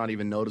 almost not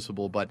even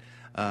noticeable, but,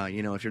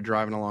 if you're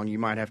driving along, you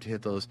might have to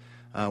hit those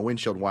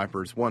windshield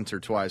wipers once or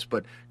twice.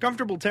 But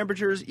comfortable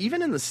temperatures,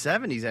 even in the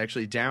 70s,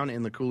 actually, down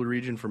in the cooler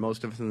region for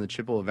most of us in the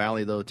Chippewa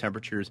Valley, though,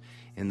 temperatures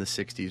in the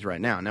 60s right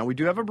now. Now, we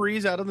do have a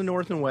breeze out of the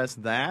north and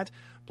west. That,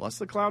 plus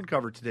the cloud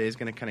cover today, is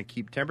going to kind of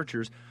keep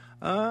temperatures,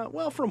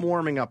 from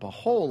warming up a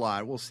whole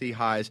lot. We'll see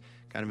highs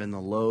kind of in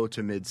the low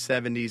to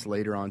mid-70s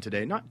later on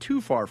today. Not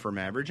too far from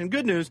average. And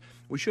good news,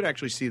 we should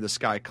actually see the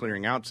sky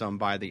clearing out some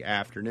by the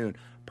afternoon.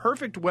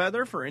 Perfect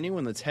weather for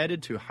anyone that's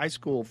headed to high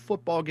school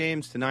football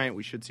games tonight.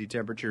 We should see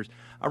temperatures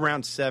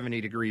around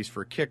 70 degrees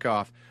for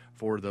kickoff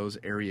for those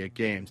area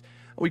games.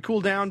 We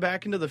cool down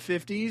back into the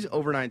 50s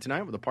overnight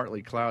tonight with a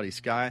partly cloudy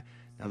sky.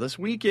 Now, this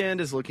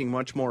weekend is looking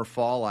much more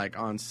fall-like.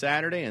 On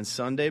Saturday and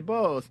Sunday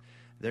both,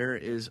 there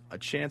is a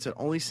chance at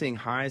only seeing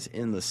highs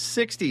in the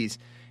 60s.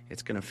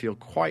 It's going to feel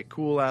quite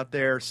cool out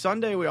there.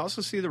 Sunday, we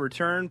also see the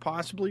return,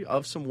 possibly,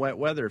 of some wet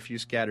weather. A few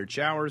scattered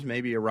showers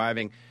maybe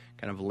arriving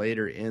kind of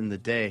later in the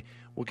day.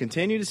 We'll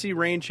continue to see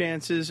rain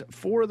chances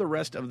for the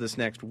rest of this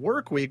next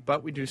work week,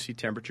 but we do see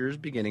temperatures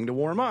beginning to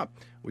warm up.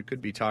 We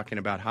could be talking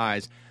about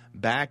highs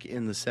back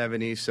in the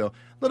 70s. So a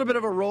little bit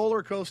of a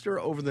roller coaster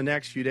over the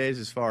next few days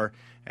as far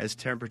as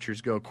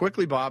temperatures go.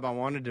 Quickly, Bob, I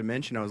wanted to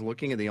mention, I was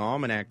looking at the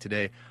almanac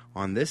today.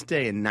 On this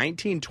day in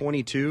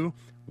 1922,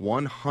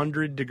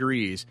 100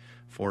 degrees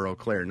for Eau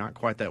Claire. Not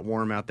quite that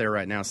warm out there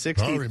right now.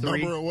 63. I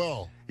remember it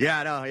well. Yeah,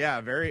 I know.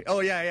 Yeah, very. Oh,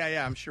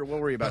 yeah. I'm sure.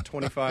 What were you, about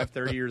 25,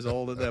 30 years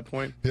old at that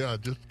point? Yeah,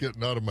 just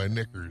getting out of my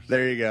knickers.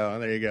 There you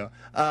go.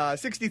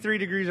 63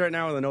 degrees right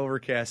now with an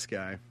overcast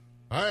sky.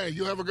 All right,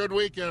 you have a good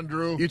weekend,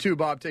 Drew. You too,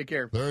 Bob. Take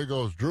care. There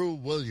goes Drew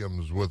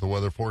Williams with the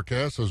weather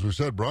forecast, as we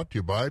said, brought to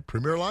you by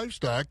Premier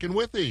Livestock in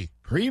Withee.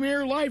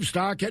 Premier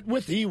Livestock at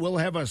Withee will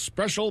have a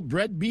special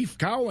bred beef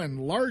cow and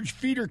large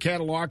feeder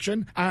cattle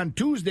auction on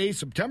Tuesday,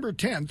 September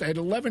 10th at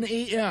 11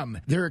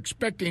 a.m. They're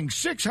expecting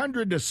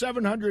 600 to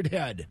 700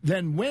 head.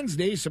 Then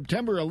Wednesday,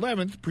 September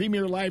 11th,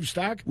 Premier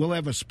Livestock will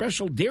have a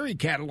special dairy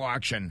cattle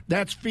auction.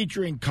 That's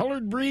featuring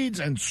colored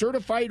breeds and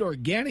certified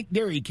organic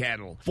dairy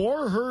cattle.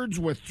 4 herds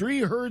with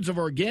 3 herds of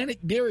organic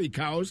dairy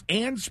cows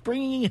and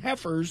springing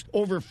heifers.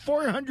 Over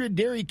 400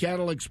 dairy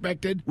cattle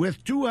expected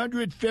with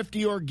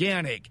 250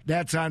 organic.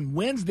 That's on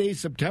Wednesday,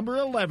 September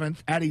 11th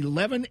at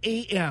 11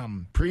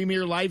 a.m.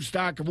 Premier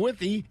Livestock of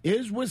Withee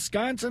is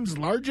Wisconsin's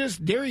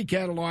largest dairy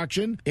cattle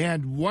auction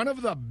and one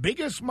of the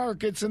biggest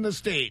markets in the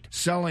state,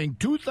 selling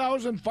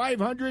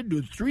 2,500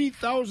 to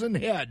 3,000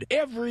 head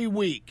every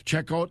week.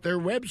 Check out their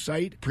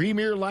website,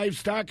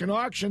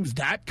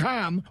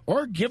 premierlivestockandauctions.com,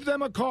 or give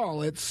them a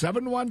call at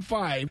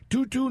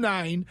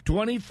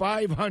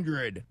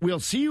 715-229-2500. We'll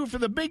see you for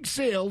the big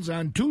sales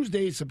on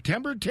Tuesday,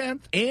 September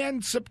 10th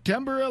and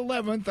September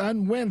 11th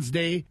on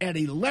Wednesday at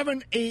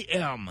 11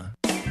 a.m.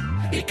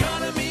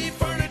 Economy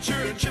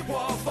Furniture in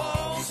Chippewa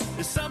Falls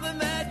is something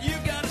that you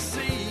gotta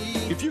see.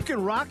 If you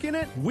can rock in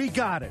it, we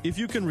got it. If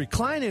you can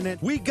recline in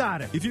it, we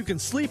got it. If you can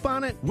sleep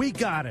on it, we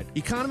got it.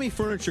 Economy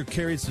Furniture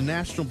carries the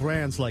national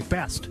brands like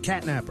Best,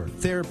 Catnapper,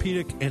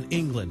 Therapeutic, and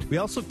England. We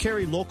also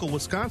carry local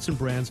Wisconsin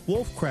brands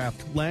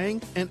Wolfcraft,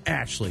 Lang, and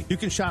Ashley. You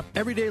can shop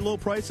everyday low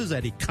prices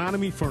at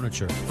Economy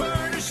Furniture.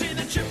 Furnishing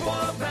the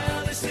Chippewa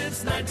Valley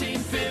since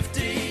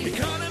 1950.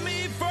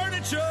 Economy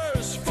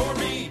Furniture's for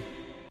me.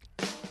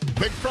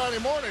 Big Friday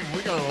morning.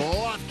 We got a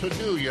lot to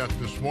do yet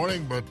this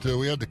morning, but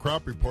we had the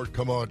crop report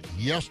come out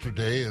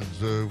yesterday.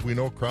 As we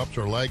know, crops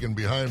are lagging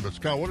behind. But,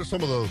 Scott, what are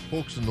some of the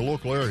folks in the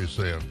local area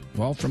saying?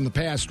 Well, from the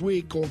past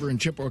week over in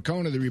Chippewa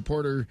County, the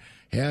reporter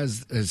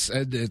has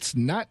said it's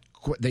not.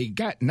 They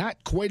got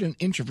not quite an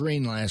inch of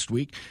rain last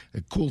week.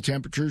 The cool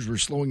temperatures were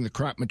slowing the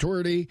crop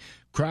maturity.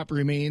 Crop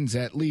remains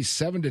at least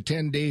 7 to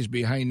 10 days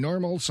behind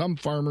normal. Some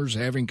farmers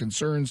having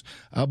concerns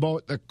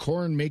about the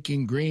corn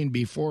making grain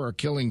before a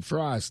killing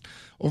frost.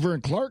 Over in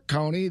Clark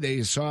County,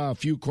 they saw a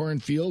few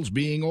cornfields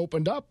being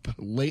opened up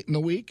late in the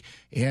week,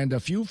 and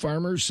a few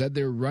farmers said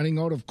they're running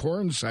out of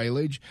corn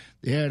silage.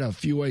 They had a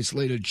few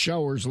isolated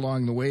showers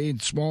along the way, and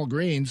small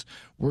grains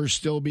were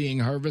still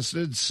being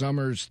harvested. Some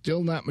are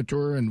still not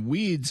mature, and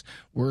weeds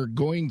were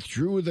going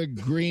through the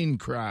grain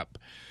crop.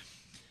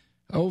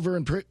 Over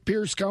in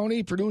Pierce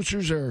County,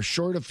 producers are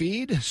short of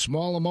feed.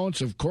 Small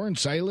amounts of corn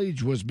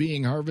silage was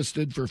being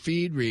harvested for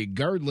feed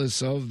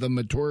regardless of the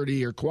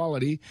maturity or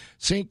quality.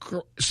 St.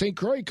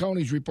 Croix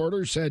County's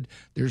reporter said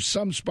there's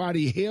some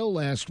spotty hail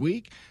last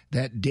week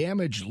that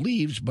damaged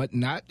leaves but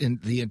not in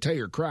the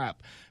entire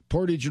crop.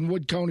 Portage and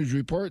Wood County's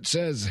report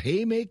says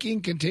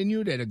haymaking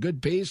continued at a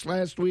good pace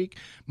last week.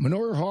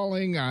 Manure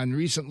hauling on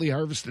recently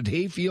harvested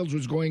hay fields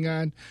was going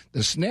on.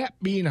 The snap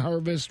bean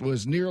harvest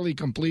was nearly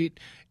complete,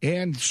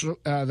 and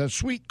the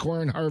sweet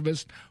corn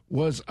harvest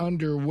was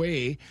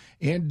underway.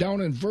 And down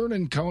in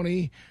Vernon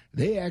County,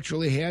 they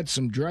actually had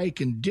some dry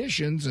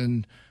conditions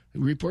and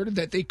reported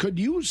that they could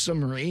use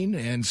some rain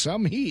and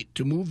some heat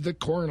to move the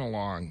corn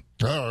along.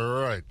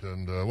 All right.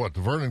 And the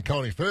Vernon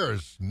County Fair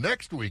is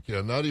next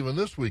weekend, not even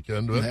this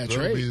weekend. That's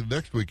right. It'll be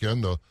next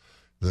weekend, the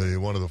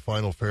one of the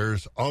final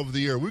fairs of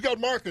the year. We've got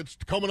markets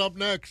coming up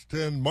next,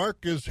 and Mark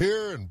is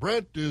here, and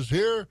Brent is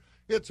here.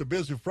 It's a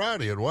busy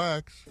Friday at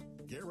Wax.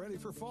 Get ready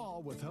for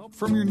fall with help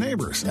from your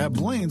neighbors at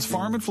Blaine's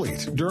Farm and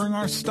Fleet during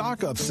our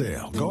stock-up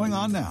sale going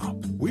on now.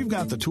 We've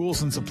got the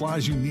tools and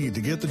supplies you need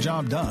to get the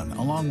job done,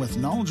 along with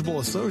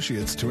knowledgeable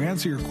associates to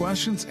answer your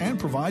questions and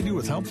provide you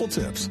with helpful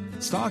tips.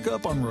 Stock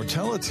up on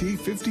Rotella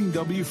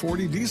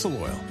T15W40 diesel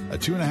oil, a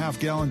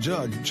 2.5-gallon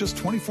jug, just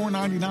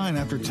 $24.99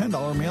 after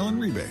 $10 mail-in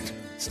rebate.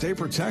 Stay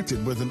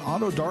protected with an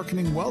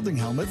auto-darkening welding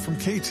helmet from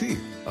KT.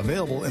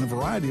 Available in a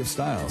variety of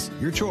styles.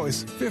 Your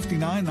choice,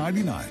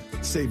 $59.99.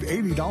 Save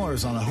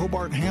 $80 on a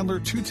Hobart Handler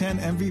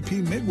 210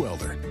 MVP MIG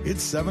welder.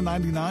 It's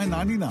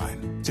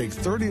 $799.99. Take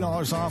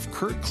 $30 off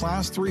Kurt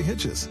Class 3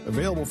 hitches.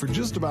 Available for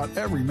just about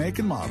every make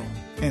and model.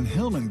 And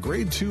Hillman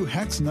Grade 2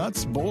 hex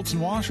nuts, bolts,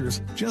 and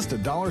washers, just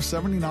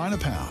 $1.79 a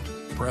pound.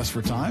 Press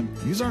for time?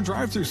 Use our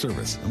drive-thru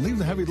service and leave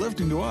the heavy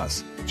lifting to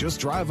us. Just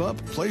drive up,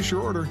 place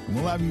your order, and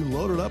we'll have you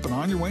loaded up and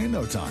on your way in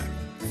no time.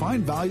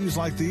 Find values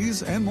like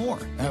these and more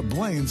at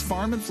Blaine's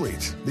Farm and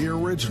Fleet. The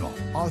original,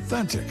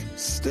 authentic,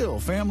 still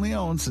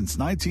family-owned since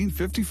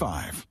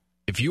 1955.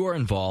 If you are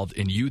involved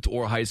in youth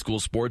or high school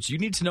sports, you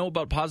need to know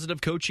about Positive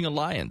Coaching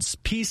Alliance.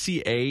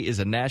 PCA is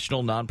a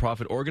national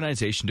nonprofit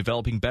organization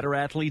developing better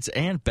athletes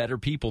and better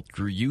people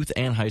through youth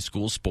and high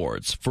school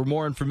sports. For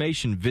more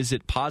information,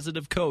 visit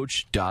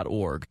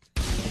positivecoach.org.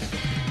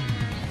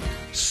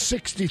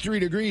 63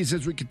 degrees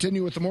as we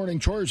continue with the morning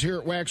chores here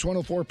at Wax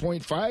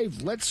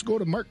 104.5. Let's go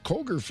to Mark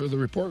Koger for the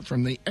report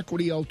from the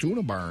Equity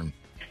Altoona Barn.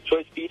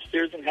 Choice beef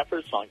steers and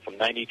heifers selling from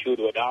 $92 to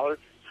 $1.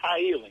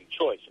 High-yielding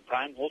choice and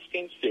prime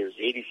Holstein steers,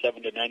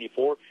 87 to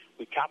 94.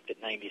 We topped at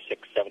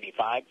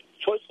 96.75.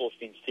 Choice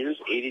Holstein steers,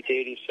 80 to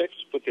 86.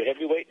 With your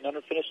heavyweight and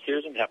underfinished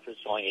steers and heifers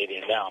selling 80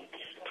 and down.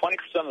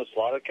 20% of the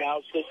slaughter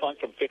cows still selling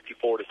from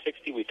 54 to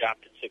 60. We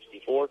topped at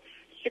 64.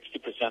 60%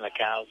 of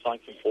cows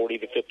selling from 40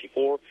 to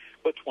 54,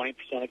 with 20%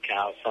 of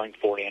cows selling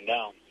 40 and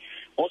down.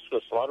 Most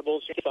of the slaughter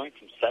bulls are selling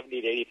from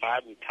 70 to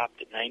 85. We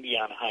topped at 90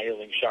 on a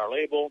high-yielding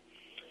Charolais bull.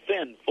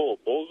 Thin, full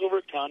bulls over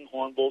a ton,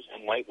 horn bulls,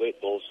 and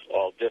lightweight bulls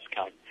all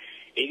discount.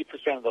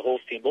 80% of the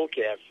Holstein bull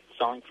calves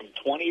selling from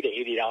 $20 to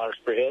 $80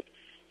 per head.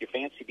 Your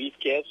fancy beef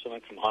calves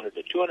selling from $100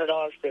 to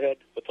 $200 per head,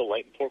 with the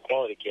light and poor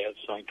quality calves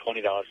selling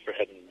 $20 per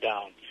head and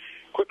down.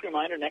 Quick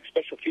reminder, next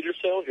special feeder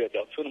sale here at the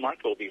Altoona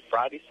Market will be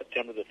Friday,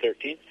 September the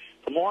 13th.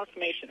 For more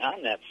information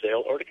on that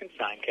sale or to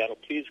consign cattle,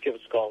 please give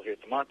us a call here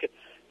at the market.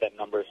 That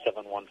number is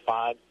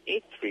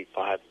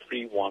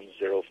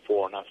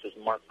 715-835-3104. Now, this is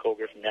Mark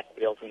Koger from the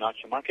Equity Altoona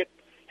Auction Market.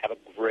 Have a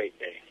great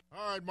day.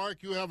 All right,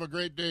 Mark, you have a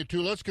great day,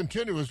 too. Let's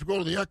continue as we go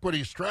to the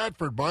Equity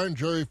Stratford Barn.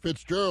 Jerry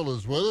Fitzgerald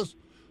is with us.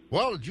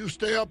 Well, did you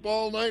stay up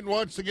all night and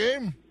watch the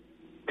game?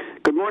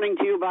 Good morning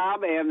to you,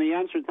 Bob, and the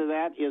answer to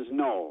that is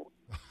no.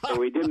 So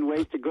we didn't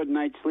waste a good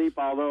night's sleep,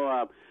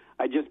 although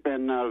I just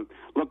been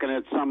looking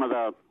at some of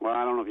the, well,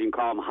 I don't know if you can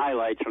call them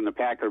highlights from the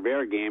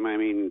Packer-Bear game. I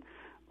mean,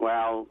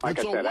 well, like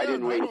I said, I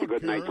didn't waste a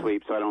good night's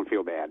sleep, so I don't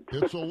feel bad.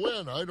 It's a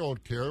win. I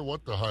don't care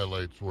what the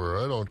highlights were.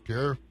 I don't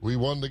care. We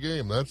won the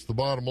game. That's the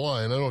bottom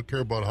line. I don't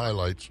care about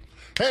highlights.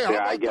 Hey,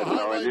 how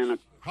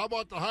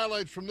about the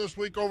highlights from this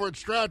week over at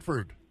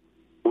Stratford?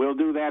 We'll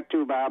do that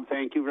too, Bob.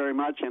 Thank you very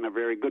much, and a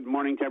very good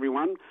morning to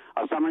everyone.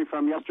 A summary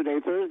from yesterday,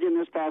 Thursday, and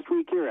this past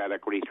week here at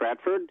Equity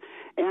Stratford.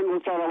 And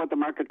we'll start out with the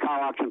market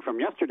cow auction from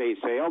yesterday's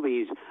sale.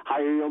 These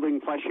higher-yielding,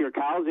 fleshier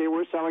cows, they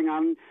were selling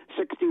on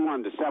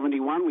 61 to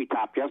 71. We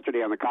topped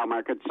yesterday on the cow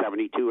market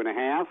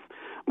 72.5.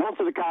 Most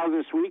of the cows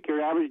this week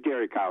are average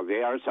dairy cows.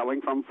 They are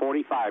selling from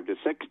 45 to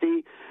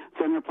 60.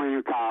 Thinner,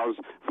 plainer cows,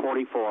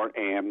 44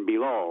 and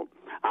below.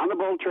 On the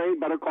bull trade,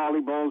 better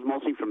quality bulls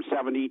mostly from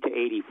 70 to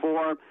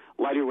 84.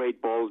 Lighter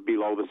weight bulls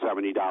below the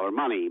 $70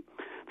 money.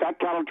 Fat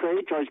cattle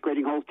trade, choice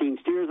grading Holstein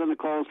steers on the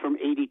close from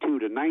 82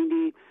 to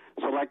 90.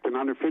 Select and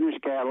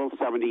underfinished cattle,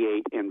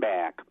 78 and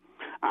back.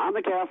 On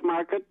the calf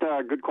market,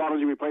 good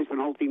quality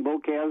replacement Holstein bull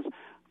calves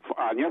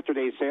on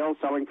yesterday's sale,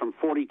 selling from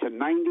 40 to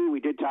 90. We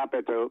did top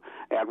at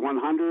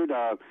 100.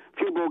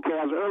 Few bull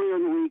calves earlier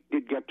in the week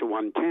did get to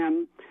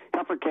 110.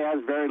 Heifer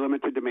calves, very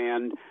limited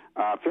demand,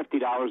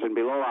 $50 and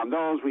below on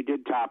those. We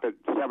did top at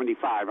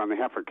 75 on the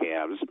heifer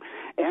calves.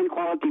 And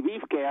quality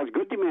beef calves,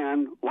 good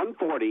demand,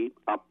 140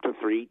 up to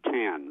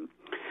 310.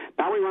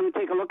 Now we want to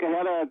take a look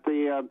ahead at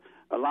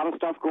a lot of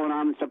stuff going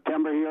on in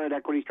September here at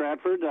Equity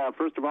Stratford.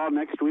 First of all,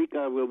 next week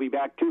we'll be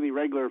back to the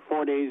regular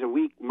 4 days a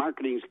week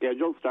marketing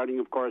schedule, starting,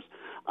 of course,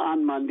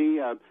 on Monday,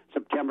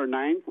 September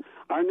 9th.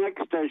 Our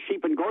next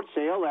sheep and goat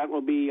sale, that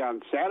will be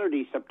on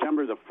Saturday,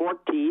 September the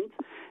 14th.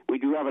 We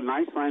do have a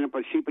nice lineup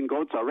of sheep and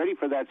goats already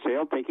for that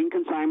sale, taking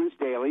consignments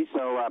daily.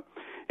 So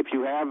if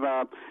you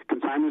have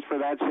consignments for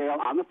that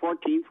sale on the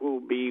 14th, will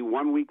be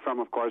 1 week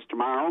from, of course,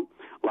 tomorrow.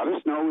 Let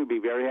us know. We'd be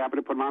very happy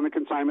to put them on the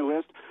consignment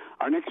list.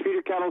 Our next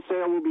feeder cattle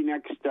sale will be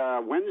next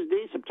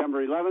Wednesday,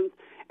 September 11th.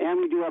 And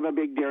we do have a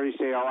big dairy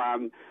sale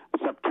on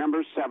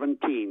September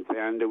 17th.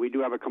 And we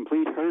do have a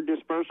complete herd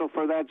dispersal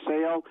for that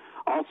sale.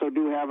 Also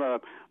do have a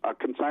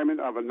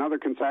consignment of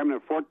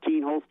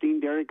 14 Holstein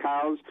dairy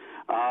cows.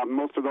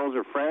 Most of those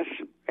are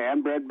fresh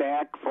and bred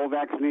back, full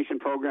vaccination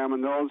program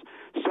on those.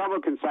 Several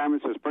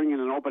consignments of spring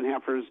and open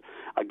heifers.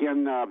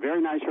 Again,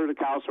 very nice herd of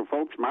cows. So,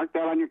 folks, mark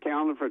that on your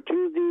calendar for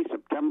Tuesday,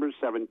 September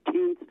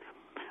 17th.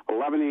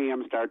 11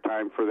 a.m. start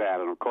time for that.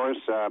 And, of course,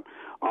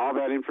 all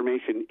that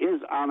information is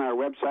on our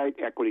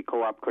website, Equity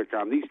Co-op. Click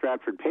on the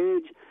Stratford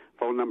page.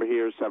 Phone number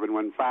here is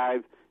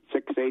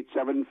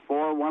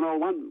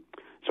 715-687-4101.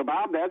 So,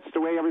 Bob, that's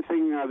the way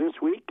everything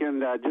this week.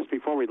 And just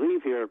before we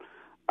leave here,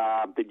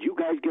 did you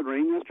guys get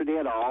rain yesterday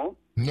at all?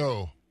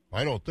 No.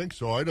 I don't think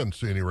so. I didn't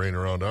see any rain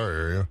around our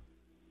area.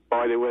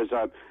 Boy, there was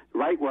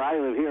right where I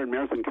live here in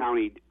Marathon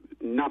County,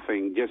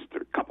 nothing, just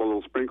a couple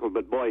little sprinkles.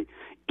 But boy,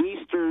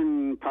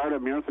 eastern part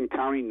of Marathon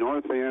County,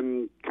 north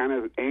end, kind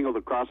of angled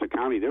across the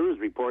county, there was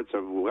reports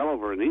of well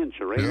over an inch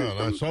of rain.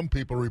 Yeah, some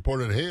people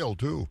reported hail,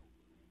 too.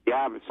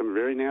 Yeah, but some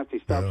very nasty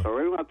stuff. Yeah. So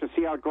we'll have to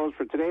see how it goes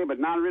for today, but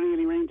not really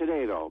any rain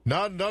today, though.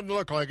 Doesn't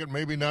look like it.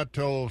 Maybe not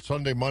till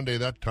Sunday, Monday,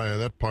 that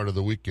part of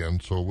the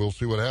weekend. So we'll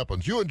see what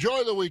happens. You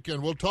enjoy the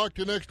weekend. We'll talk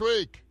to you next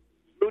week.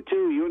 You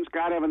too. You and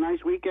Scott have a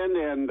nice weekend,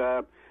 and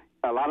a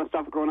lot of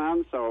stuff going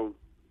on, so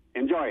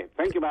enjoy it.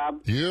 Thank you,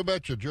 Bob. You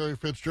betcha. Jerry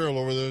Fitzgerald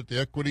over there at the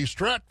Equity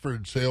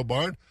Stratford Sale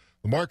Barn.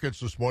 The markets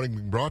this morning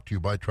being brought to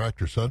you by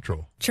Tractor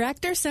Central.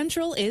 Tractor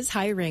Central is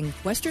hiring.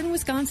 Western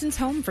Wisconsin's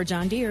home for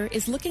John Deere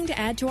is looking to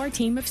add to our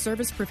team of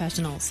service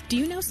professionals. Do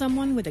you know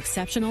someone with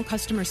exceptional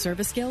customer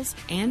service skills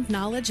and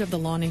knowledge of the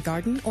lawn and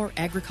garden or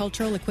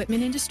agricultural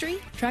equipment industry?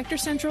 Tractor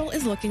Central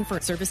is looking for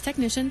service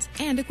technicians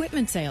and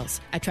equipment sales.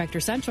 At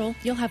Tractor Central,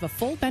 you'll have a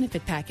full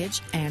benefit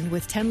package, and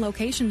with 10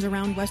 locations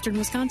around Western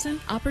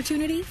Wisconsin,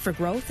 opportunity for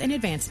growth and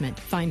advancement.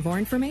 Find more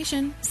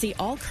information, see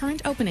all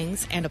current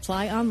openings, and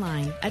apply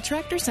online at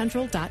TractorCentral.com.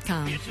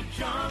 It's a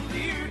John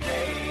Deere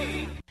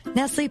day.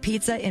 Nestle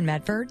Pizza in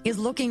Medford is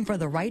looking for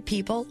the right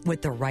people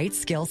with the right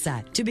skill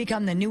set to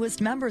become the newest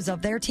members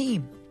of their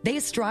team. They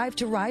strive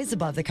to rise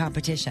above the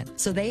competition,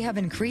 so they have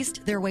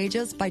increased their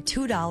wages by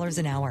 $2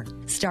 an hour.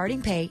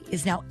 Starting pay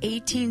is now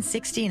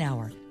 $18.60 an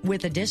hour,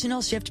 with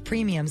additional shift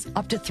premiums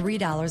up to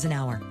 $3 an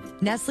hour.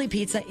 Nestle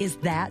Pizza is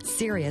that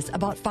serious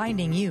about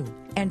finding you.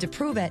 And to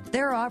prove it,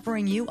 they're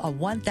offering you a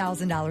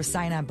 $1,000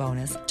 sign-on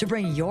bonus to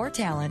bring your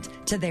talent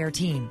to their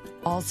team.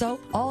 Also,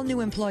 all new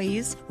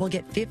employees will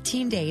get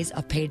 15 days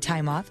of paid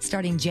time off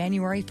starting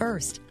January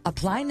 1st.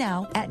 Apply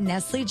now at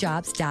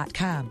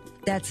NestleJobs.com.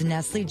 That's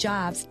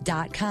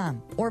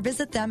NestleJobs.com. Or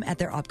visit them at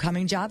their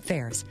upcoming job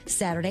fairs,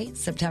 Saturday,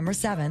 September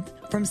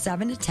 7th from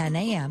 7 to 10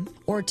 a.m.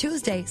 or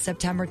Tuesday,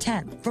 September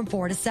 10th from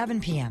 4 to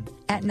 7 p.m.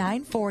 at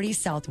 940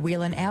 South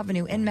Wheelan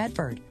Avenue in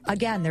Medford.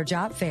 Again, their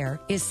job fair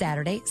is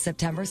Saturday,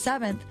 September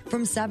 7th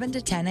from 7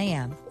 to 10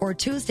 a.m. or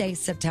Tuesday,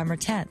 September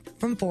 10th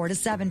from 4 to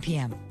 7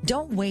 p.m.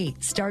 Don't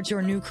wait. Start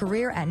your new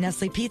career at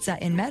Nestle Pizza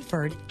in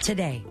Medford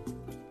today.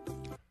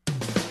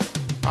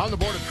 On the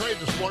Board of Trade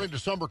this morning,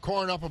 December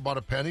corn up about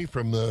a penny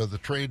from the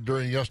trade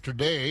during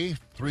yesterday,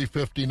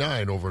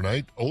 $3.59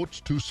 overnight.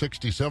 Oats,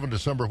 $2.67.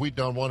 December wheat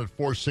down 1 at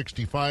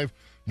 $4.65.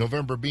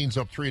 November beans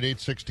up 3 at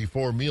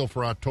 $8.64. Meal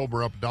for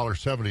October up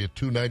 $1.70 at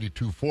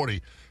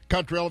 $2.92.40.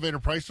 Country elevator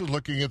prices,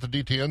 looking at the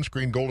DTN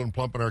screen, Golden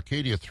Plump in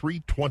Arcadia,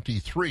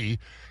 $3.23.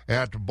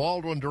 At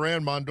Baldwin,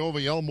 Duran,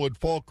 Mondova, Elmwood,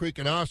 Fall Creek,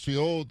 and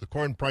Osseo, the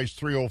corn price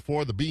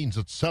 $3.04. The beans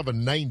at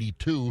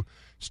 $7.92.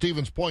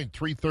 Stevens Point,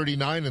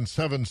 $3.39 and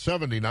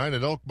 $7.79.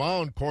 At Elk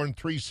Mound, corn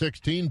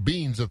 $3.16.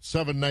 Beans at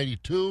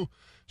 $7.92.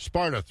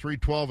 Sparta,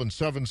 $3.12 and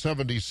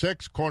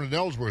 $7.76. Corn at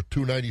Ellsworth,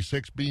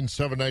 $2.96. Beans,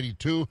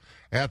 $7.92.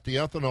 At the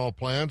ethanol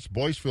plants,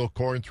 Boyceville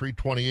corn,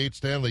 $3.28.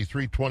 Stanley,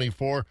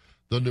 $3.24.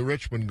 The New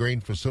Richmond grain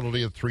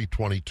facility at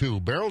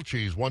 $3.22. Barrel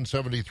cheese,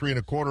 $1.73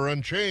 1/4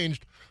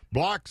 unchanged.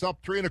 Blocks up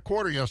 3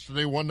 1/4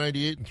 yesterday,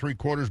 $1.98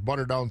 3/4.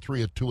 Butter down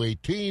 3 at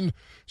 $2.18.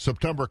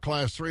 September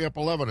class 3 up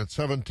 11 at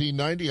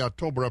 $17.90.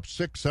 October up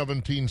 6,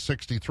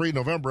 $17.63.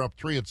 November up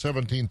 3 at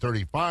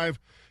 $17.35.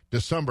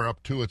 December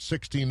up 2 at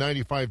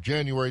 $16.95.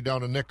 January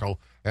down a nickel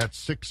at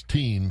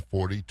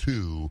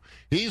 $16.42.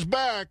 He's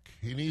back,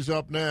 and he's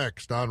up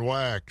next on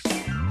Wax.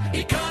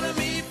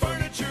 Economy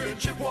Furniture in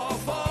Chippewa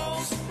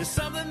Falls is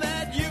something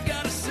that you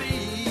gotta see.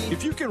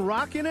 If you can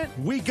rock in it,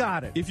 we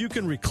got it. If you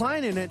can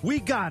recline in it, we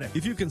got it.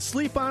 If you can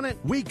sleep on it,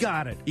 we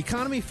got it.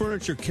 Economy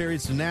Furniture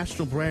carries the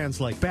national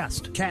brands like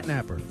Best,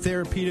 Catnapper,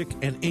 Therapeutic,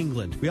 and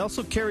England. We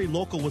also carry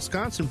local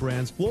Wisconsin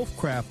brands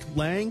Wolfcraft,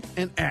 Lang,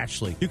 and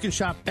Ashley. You can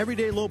shop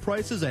everyday low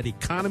prices at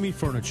Economy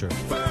Furniture.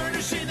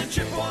 Furnishing the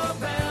Chippewa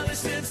Valley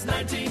since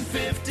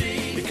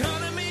 1950.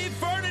 Economy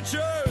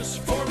Furniture's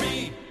for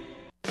me.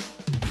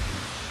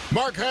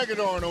 Mark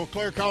Hagedorn, Eau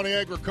Claire County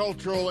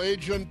agricultural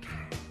agent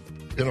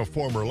in a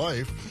former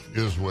life,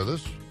 is with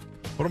us.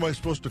 What am I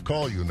supposed to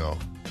call you now?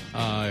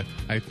 I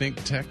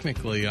think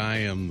technically I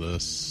am the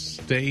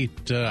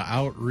state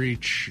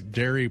outreach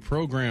dairy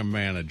program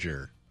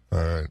manager. All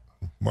right.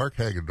 Mark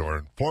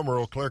Hagedorn, former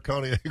Eau Claire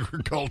County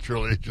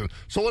agricultural agent.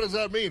 So what does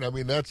that mean? I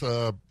mean, that's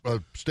a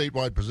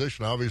statewide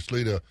position,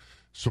 obviously, to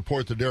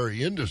support the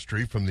dairy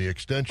industry from the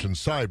extension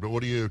side, but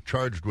what are you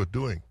charged with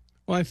doing?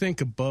 Well, I think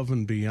above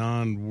and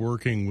beyond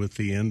working with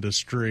the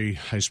industry,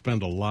 I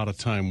spend a lot of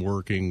time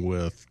working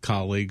with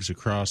colleagues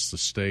across the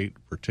state,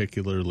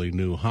 particularly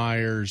new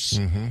hires,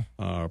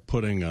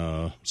 putting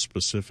a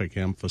specific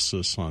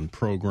emphasis on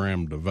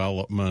program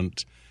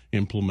development,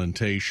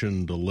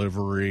 implementation,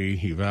 delivery,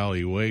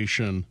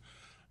 evaluation.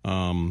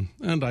 And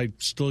I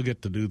still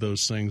get to do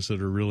those things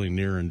that are really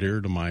near and dear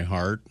to my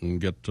heart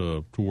and get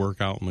to work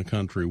out in the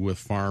country with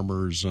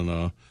farmers in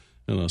a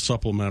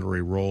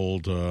supplementary role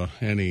to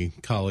any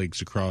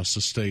colleagues across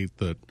the state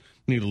that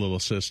need a little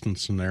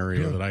assistance in an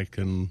area that I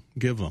can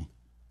give them.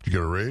 Did you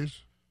get a raise?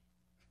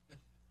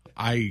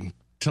 I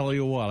tell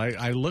you what,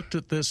 I looked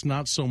at this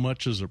not so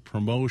much as a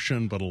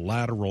promotion, but a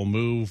lateral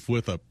move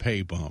with a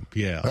pay bump,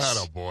 yes.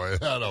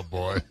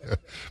 Attaboy.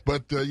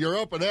 But you're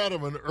up and at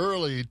 'em and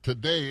early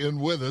today in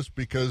with us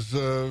because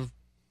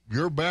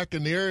you're back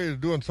in the area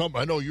doing something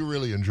I know you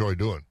really enjoy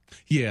doing.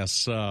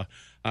 Yes,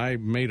 I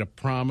made a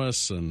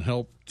promise and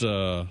helped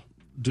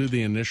do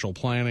the initial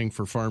planning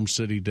for Farm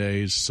City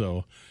Days,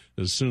 so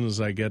as soon as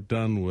I get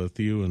done with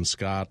you and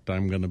Scott,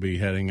 I'm going to be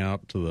heading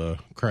out to the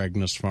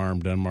Cragness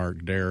Farm,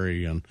 Denmark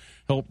Dairy, and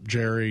help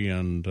Jerry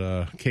and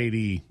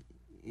Katie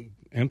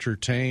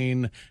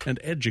entertain and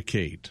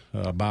educate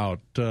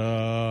about,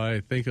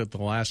 I think at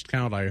the last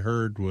count I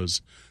heard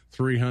was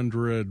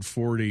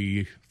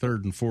 340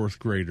 third and fourth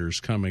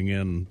graders coming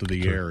into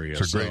the area.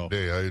 It's a great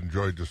day. I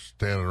enjoyed just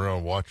standing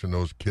around watching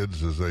those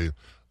kids as they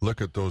look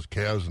at those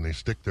calves and they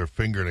stick their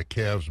finger in a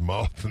calf's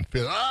mouth and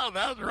feel, oh,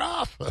 that's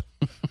rough.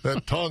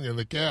 That tongue in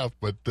the calf.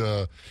 But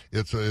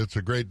it's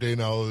a great day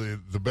now.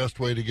 The best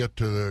way to get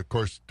to the, of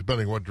course,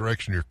 depending on what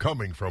direction you're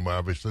coming from,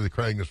 obviously, the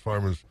Cragness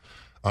Farm is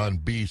on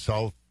B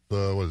south,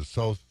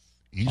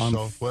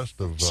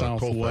 southwest of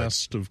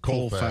southwest of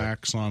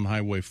Colfax on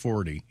Highway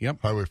 40.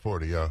 Yep. Highway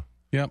 40, yeah.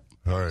 Yep.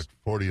 All right,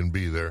 40 and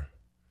B there.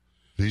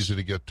 It's easy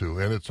to get to.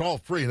 And it's all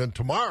free. And then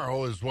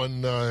tomorrow is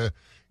when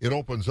it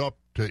opens up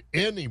to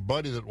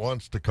anybody that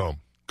wants to come.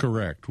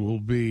 Correct. We'll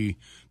be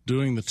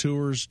doing the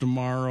tours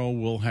tomorrow.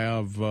 We'll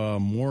have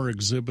more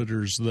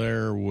exhibitors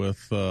there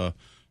with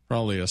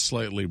probably a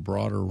slightly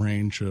broader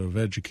range of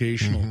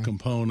educational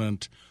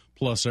component,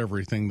 plus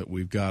everything that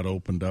we've got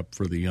opened up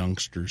for the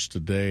youngsters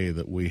today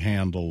that we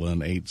handle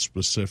in 8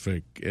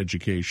 specific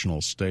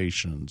educational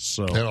stations.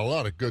 So, and a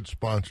lot of good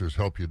sponsors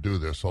help you do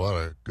this. A lot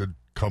of good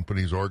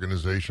companies,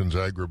 organizations,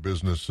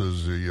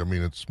 agribusinesses. I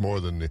mean, it's more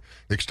than the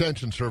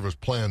Extension Service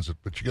plans it,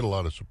 but you get a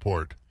lot of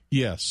support.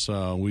 Yes,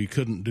 we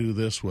couldn't do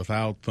this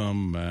without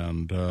them,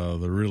 and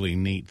the really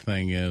neat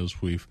thing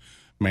is we've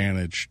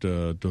managed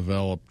to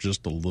develop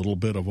just a little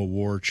bit of a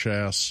war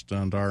chest,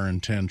 and our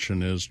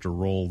intention is to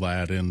roll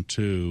that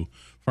into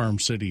Farm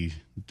City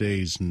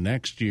Days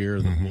next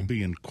year that will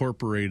be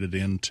incorporated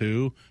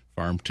into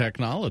Farm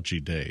Technology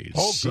Days.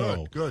 Oh,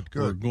 so good.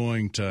 We're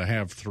going to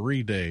have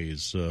 3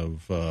 days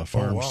of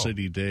Farm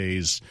City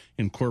Days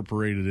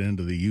incorporated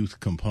into the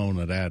youth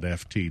component at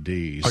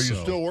FTD. Are you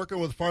still working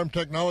with Farm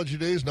Technology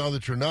Days now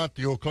that you're not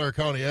the Eau Claire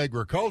County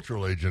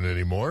Agricultural Agent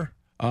anymore?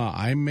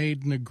 I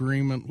made an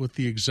agreement with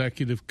the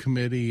executive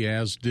committee,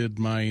 as did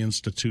my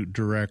institute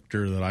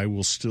director, that I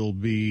will still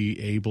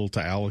be able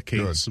to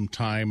allocate some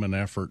time and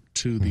effort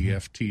to the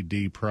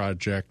FTD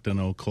project in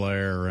Eau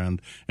Claire,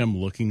 and am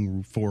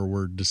looking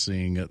forward to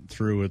seeing it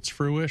through its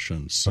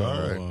fruition. So,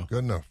 all right,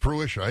 good enough.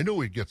 Fruition. I knew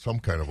we'd get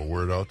some kind of a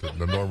word out that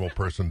the normal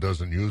person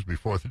doesn't use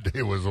before the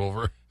day was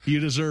over. You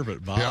deserve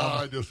it, Bob. Yeah,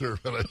 I deserve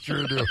it. I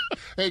sure do.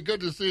 Hey, good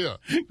to see you.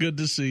 Good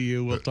to see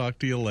you. We'll talk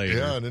to you later.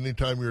 Yeah, and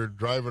anytime you're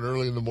driving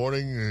early in the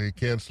morning and you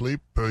can't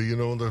sleep, you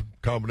know the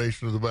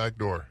combination of the back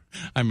door.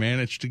 I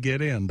managed to get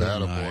in,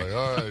 didn't I?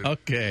 All right.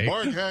 Okay.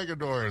 Mark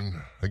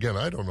Hagedorn. Again,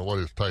 I don't know what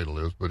his title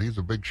is, but he's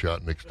a big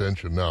shot in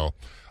Extension now.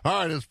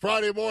 All right, it's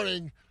Friday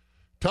morning.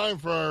 Time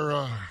for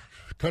our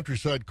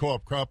Countryside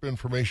Co-op Crop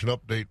Information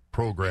Update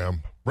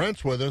program.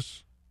 Brent's with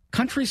us.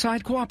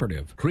 Countryside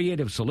Cooperative,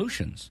 creative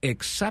solutions,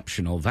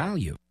 exceptional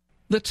value.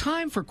 The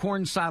time for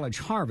corn silage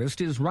harvest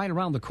is right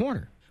around the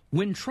corner.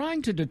 When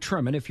trying to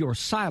determine if your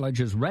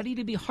silage is ready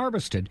to be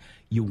harvested,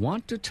 you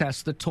want to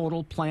test the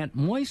total plant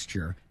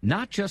moisture,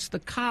 not just the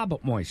cob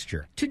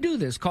moisture. To do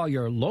this, call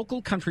your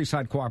local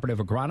Countryside Cooperative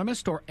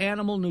agronomist or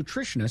animal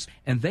nutritionist,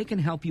 and they can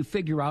help you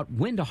figure out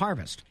when to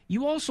harvest.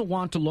 You also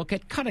want to look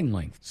at cutting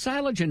length.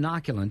 Silage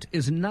inoculant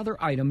is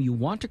another item you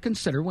want to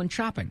consider when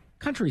chopping.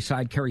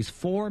 Countryside carries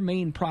 4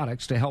 main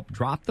products to help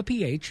drop the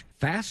pH,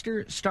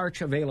 faster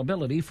starch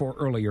availability for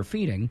earlier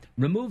feeding,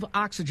 remove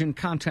oxygen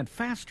content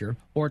faster,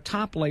 or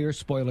top layer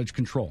spoilage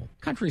control.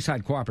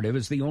 Countryside Cooperative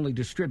is the only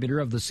distributor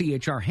of the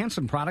C.H.R.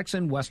 Hansen products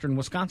in western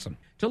Wisconsin.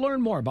 To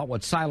learn more about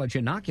what silage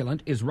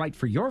inoculant is right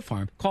for your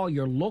farm, call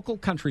your local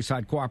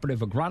Countryside Cooperative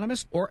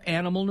agronomist or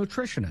animal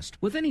nutritionist.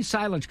 With any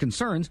silage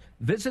concerns,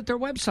 visit their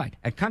website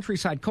at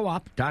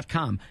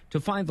countrysidecoop.com to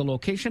find the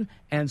location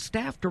and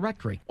staff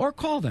directory, or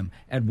call them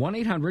at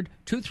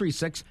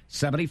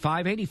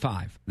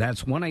 1-800-236-7585.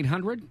 That's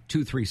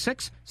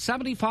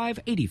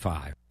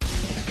 1-800-236-7585.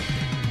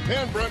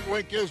 And Brent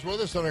Wink is with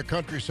us on our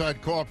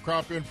Countryside Co-op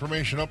Crop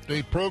Information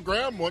Update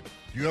program. What, do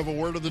you have a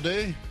word of the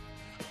day?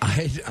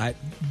 I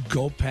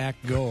go pack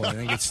go. I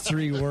think it's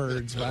 3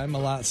 words, but I'm a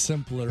lot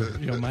simpler.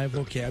 You know, my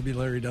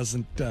vocabulary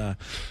doesn't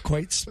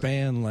quite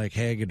span like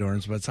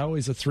Hagedorn's, but it's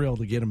always a thrill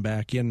to get him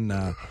back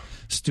in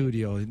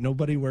studio.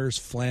 Nobody wears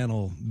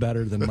flannel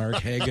better than Mark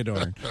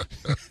Hagedorn.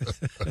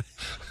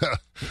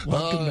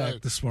 Welcome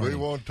back this morning. We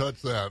won't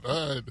touch that.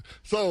 All right.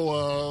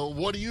 So,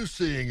 what are you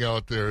seeing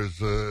out there?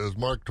 As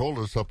Mark told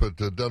us up at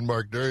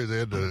Denmark Dairy, they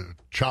had to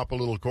chop a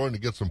little corn to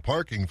get some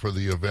parking for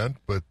the event,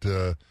 but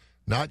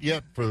not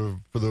yet for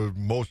the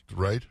most,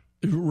 right?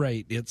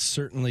 Right. It's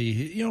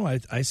certainly,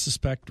 I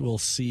suspect we'll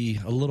see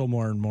a little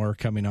more and more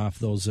coming off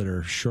those that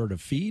are short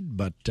of feed,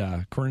 but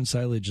corn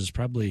silage is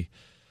probably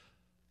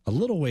a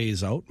little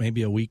ways out,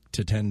 maybe a week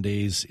to 10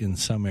 days in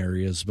some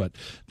areas. But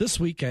this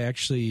week I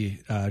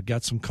actually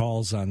got some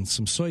calls on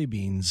some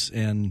soybeans,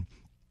 and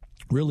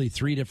really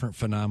 3 different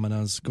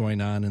phenomena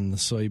going on in the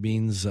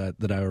soybeans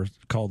that I was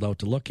called out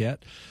to look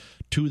at.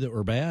 2 that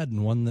were bad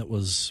and 1 that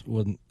was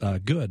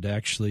good,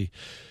 actually.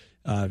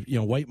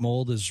 White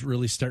mold is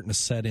really starting to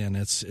set in.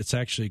 It's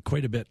actually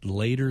quite a bit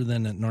later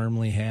than it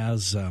normally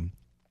has.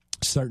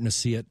 Starting to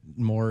see it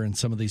more in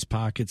some of these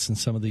pockets and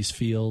some of these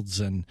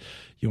fields, and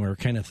we're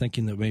kind of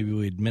thinking that maybe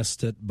we'd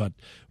missed it, but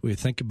we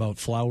think about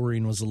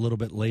flowering was a little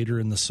bit later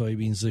in the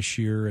soybeans this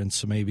year, and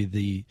so maybe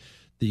the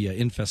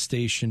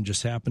infestation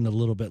just happened a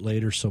little bit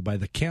later. So by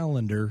the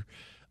calendar,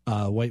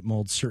 white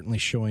mold certainly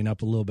showing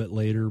up a little bit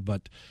later,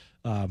 but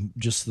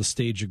just the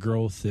stage of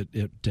growth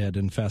it had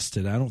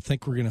infested. I don't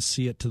think we're going to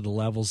see it to the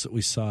levels that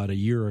we saw it a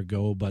year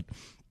ago, but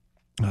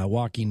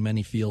walking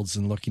many fields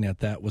and looking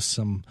at that with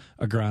some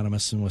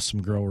agronomists and with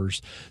some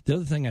growers. The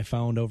other thing I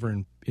found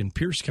over in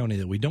Pierce County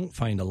that we don't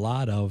find a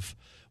lot of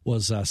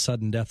was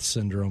sudden death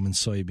syndrome in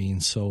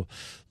soybeans. So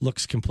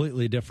looks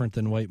completely different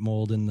than white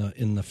mold in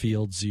the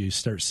fields. You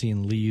start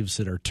seeing leaves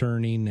that are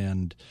turning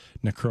and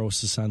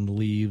necrosis on the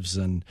leaves,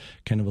 and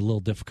kind of a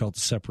little difficult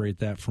to separate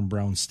that from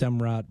brown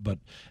stem rot, but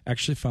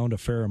actually found a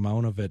fair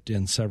amount of it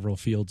in several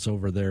fields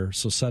over there.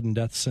 So sudden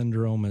death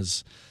syndrome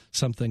is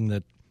something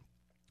that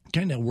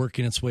kind of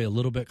working its way a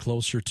little bit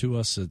closer to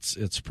us.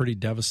 It's pretty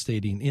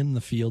devastating in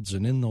the fields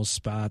and in those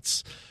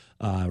spots.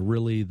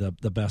 Really,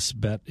 the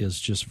best bet is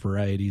just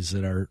varieties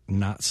that are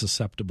not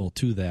susceptible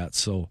to that.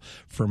 So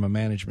from a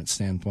management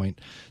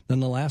standpoint. Then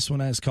the last one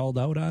I was called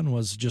out on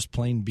was just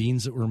plain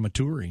beans that were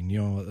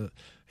maturing.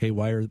 Hey,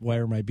 why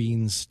are my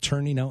beans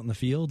turning out in the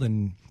field?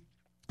 And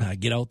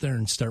get out there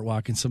and start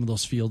walking some of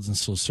those fields. And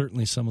so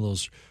certainly some of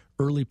those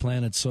early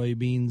planted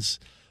soybeans,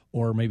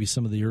 or maybe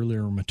some of the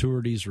earlier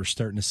maturities, we're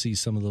starting to see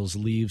some of those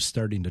leaves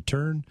starting to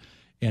turn.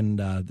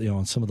 And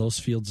on some of those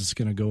fields, it's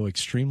going to go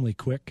extremely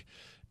quick.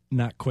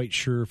 Not quite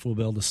sure if we'll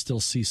be able to still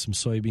see some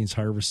soybeans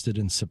harvested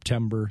in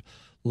September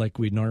like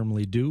we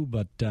normally do,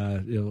 but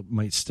it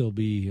might still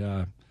be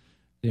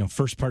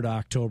first part of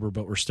October,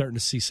 but we're starting to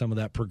see some of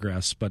that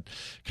progress. But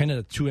kind of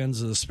the 2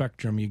 ends of the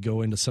spectrum, you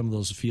go into some of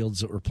those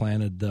fields that were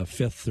planted the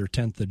 5th or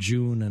 10th of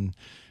June,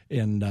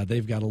 and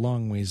they've got a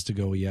long ways to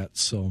go yet.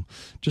 So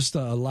just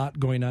a lot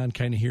going on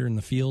kind of here in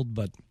the field,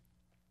 but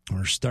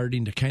we're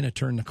starting to kind of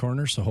turn the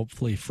corner, so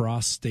hopefully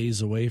frost stays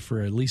away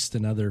for at least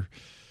another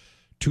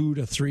 2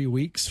 to 3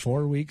 weeks,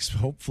 4 weeks,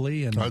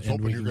 hopefully. And I was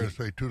hoping you were going to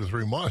say 2 to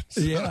 3 months.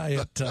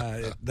 Yeah,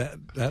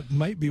 that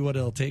might be what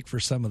it'll take for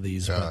some of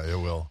these. Yeah, it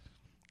will.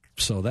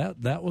 So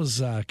that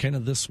was kind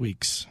of this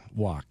week's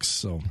walks.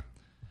 So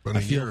I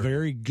feel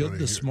very good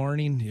this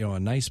morning. A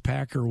nice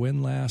Packer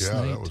win last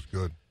night. Yeah, that was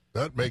good.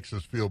 That makes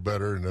us feel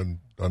better, and then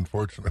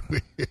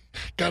unfortunately,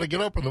 got to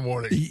get up in the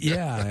morning.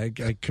 Yeah,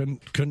 I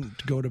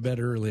couldn't go to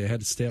bed early. I had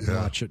to stay up and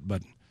watch it,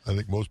 but I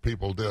think most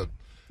people did.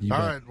 All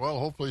right, well,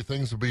 hopefully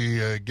things will be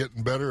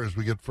getting better as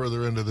we get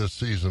further into this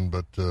season,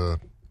 but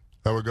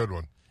have a good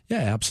one.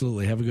 Yeah,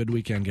 absolutely. Have a good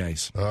weekend,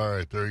 guys. All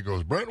right, there he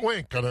goes. Brent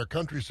Wink on our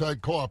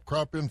Countryside Co-op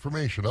Crop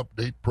Information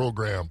Update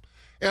program.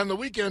 And the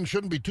weekend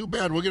shouldn't be too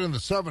bad. We'll get in the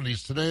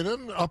 70s today,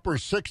 then upper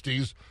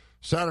 60s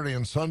Saturday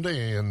and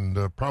Sunday, and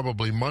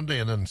probably Monday,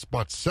 and then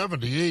about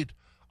 78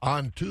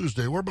 on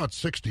Tuesday. We're about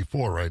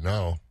 64 right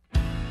now.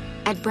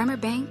 At Bremer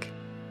Bank,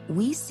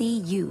 we see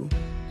you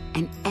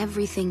and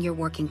everything you're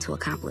working to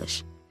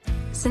accomplish.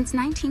 Since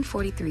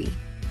 1943,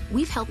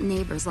 we've helped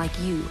neighbors like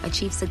you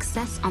achieve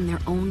success on their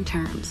own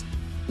terms,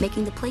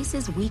 making the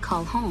places we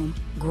call home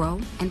grow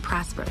and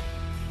prosper.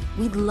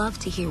 We'd love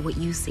to hear what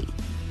you see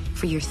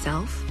for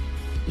yourself,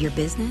 your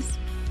business,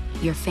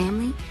 your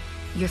family,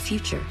 your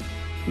future.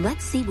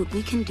 Let's see what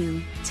we can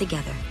do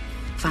together.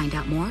 Find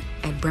out more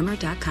at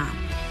Bremer.com.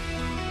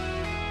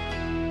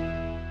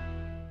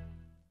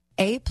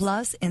 A+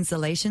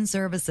 Insulation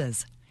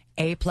Services.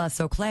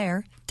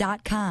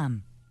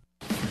 APlusEauclair.com.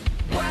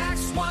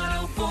 Wax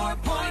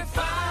 104.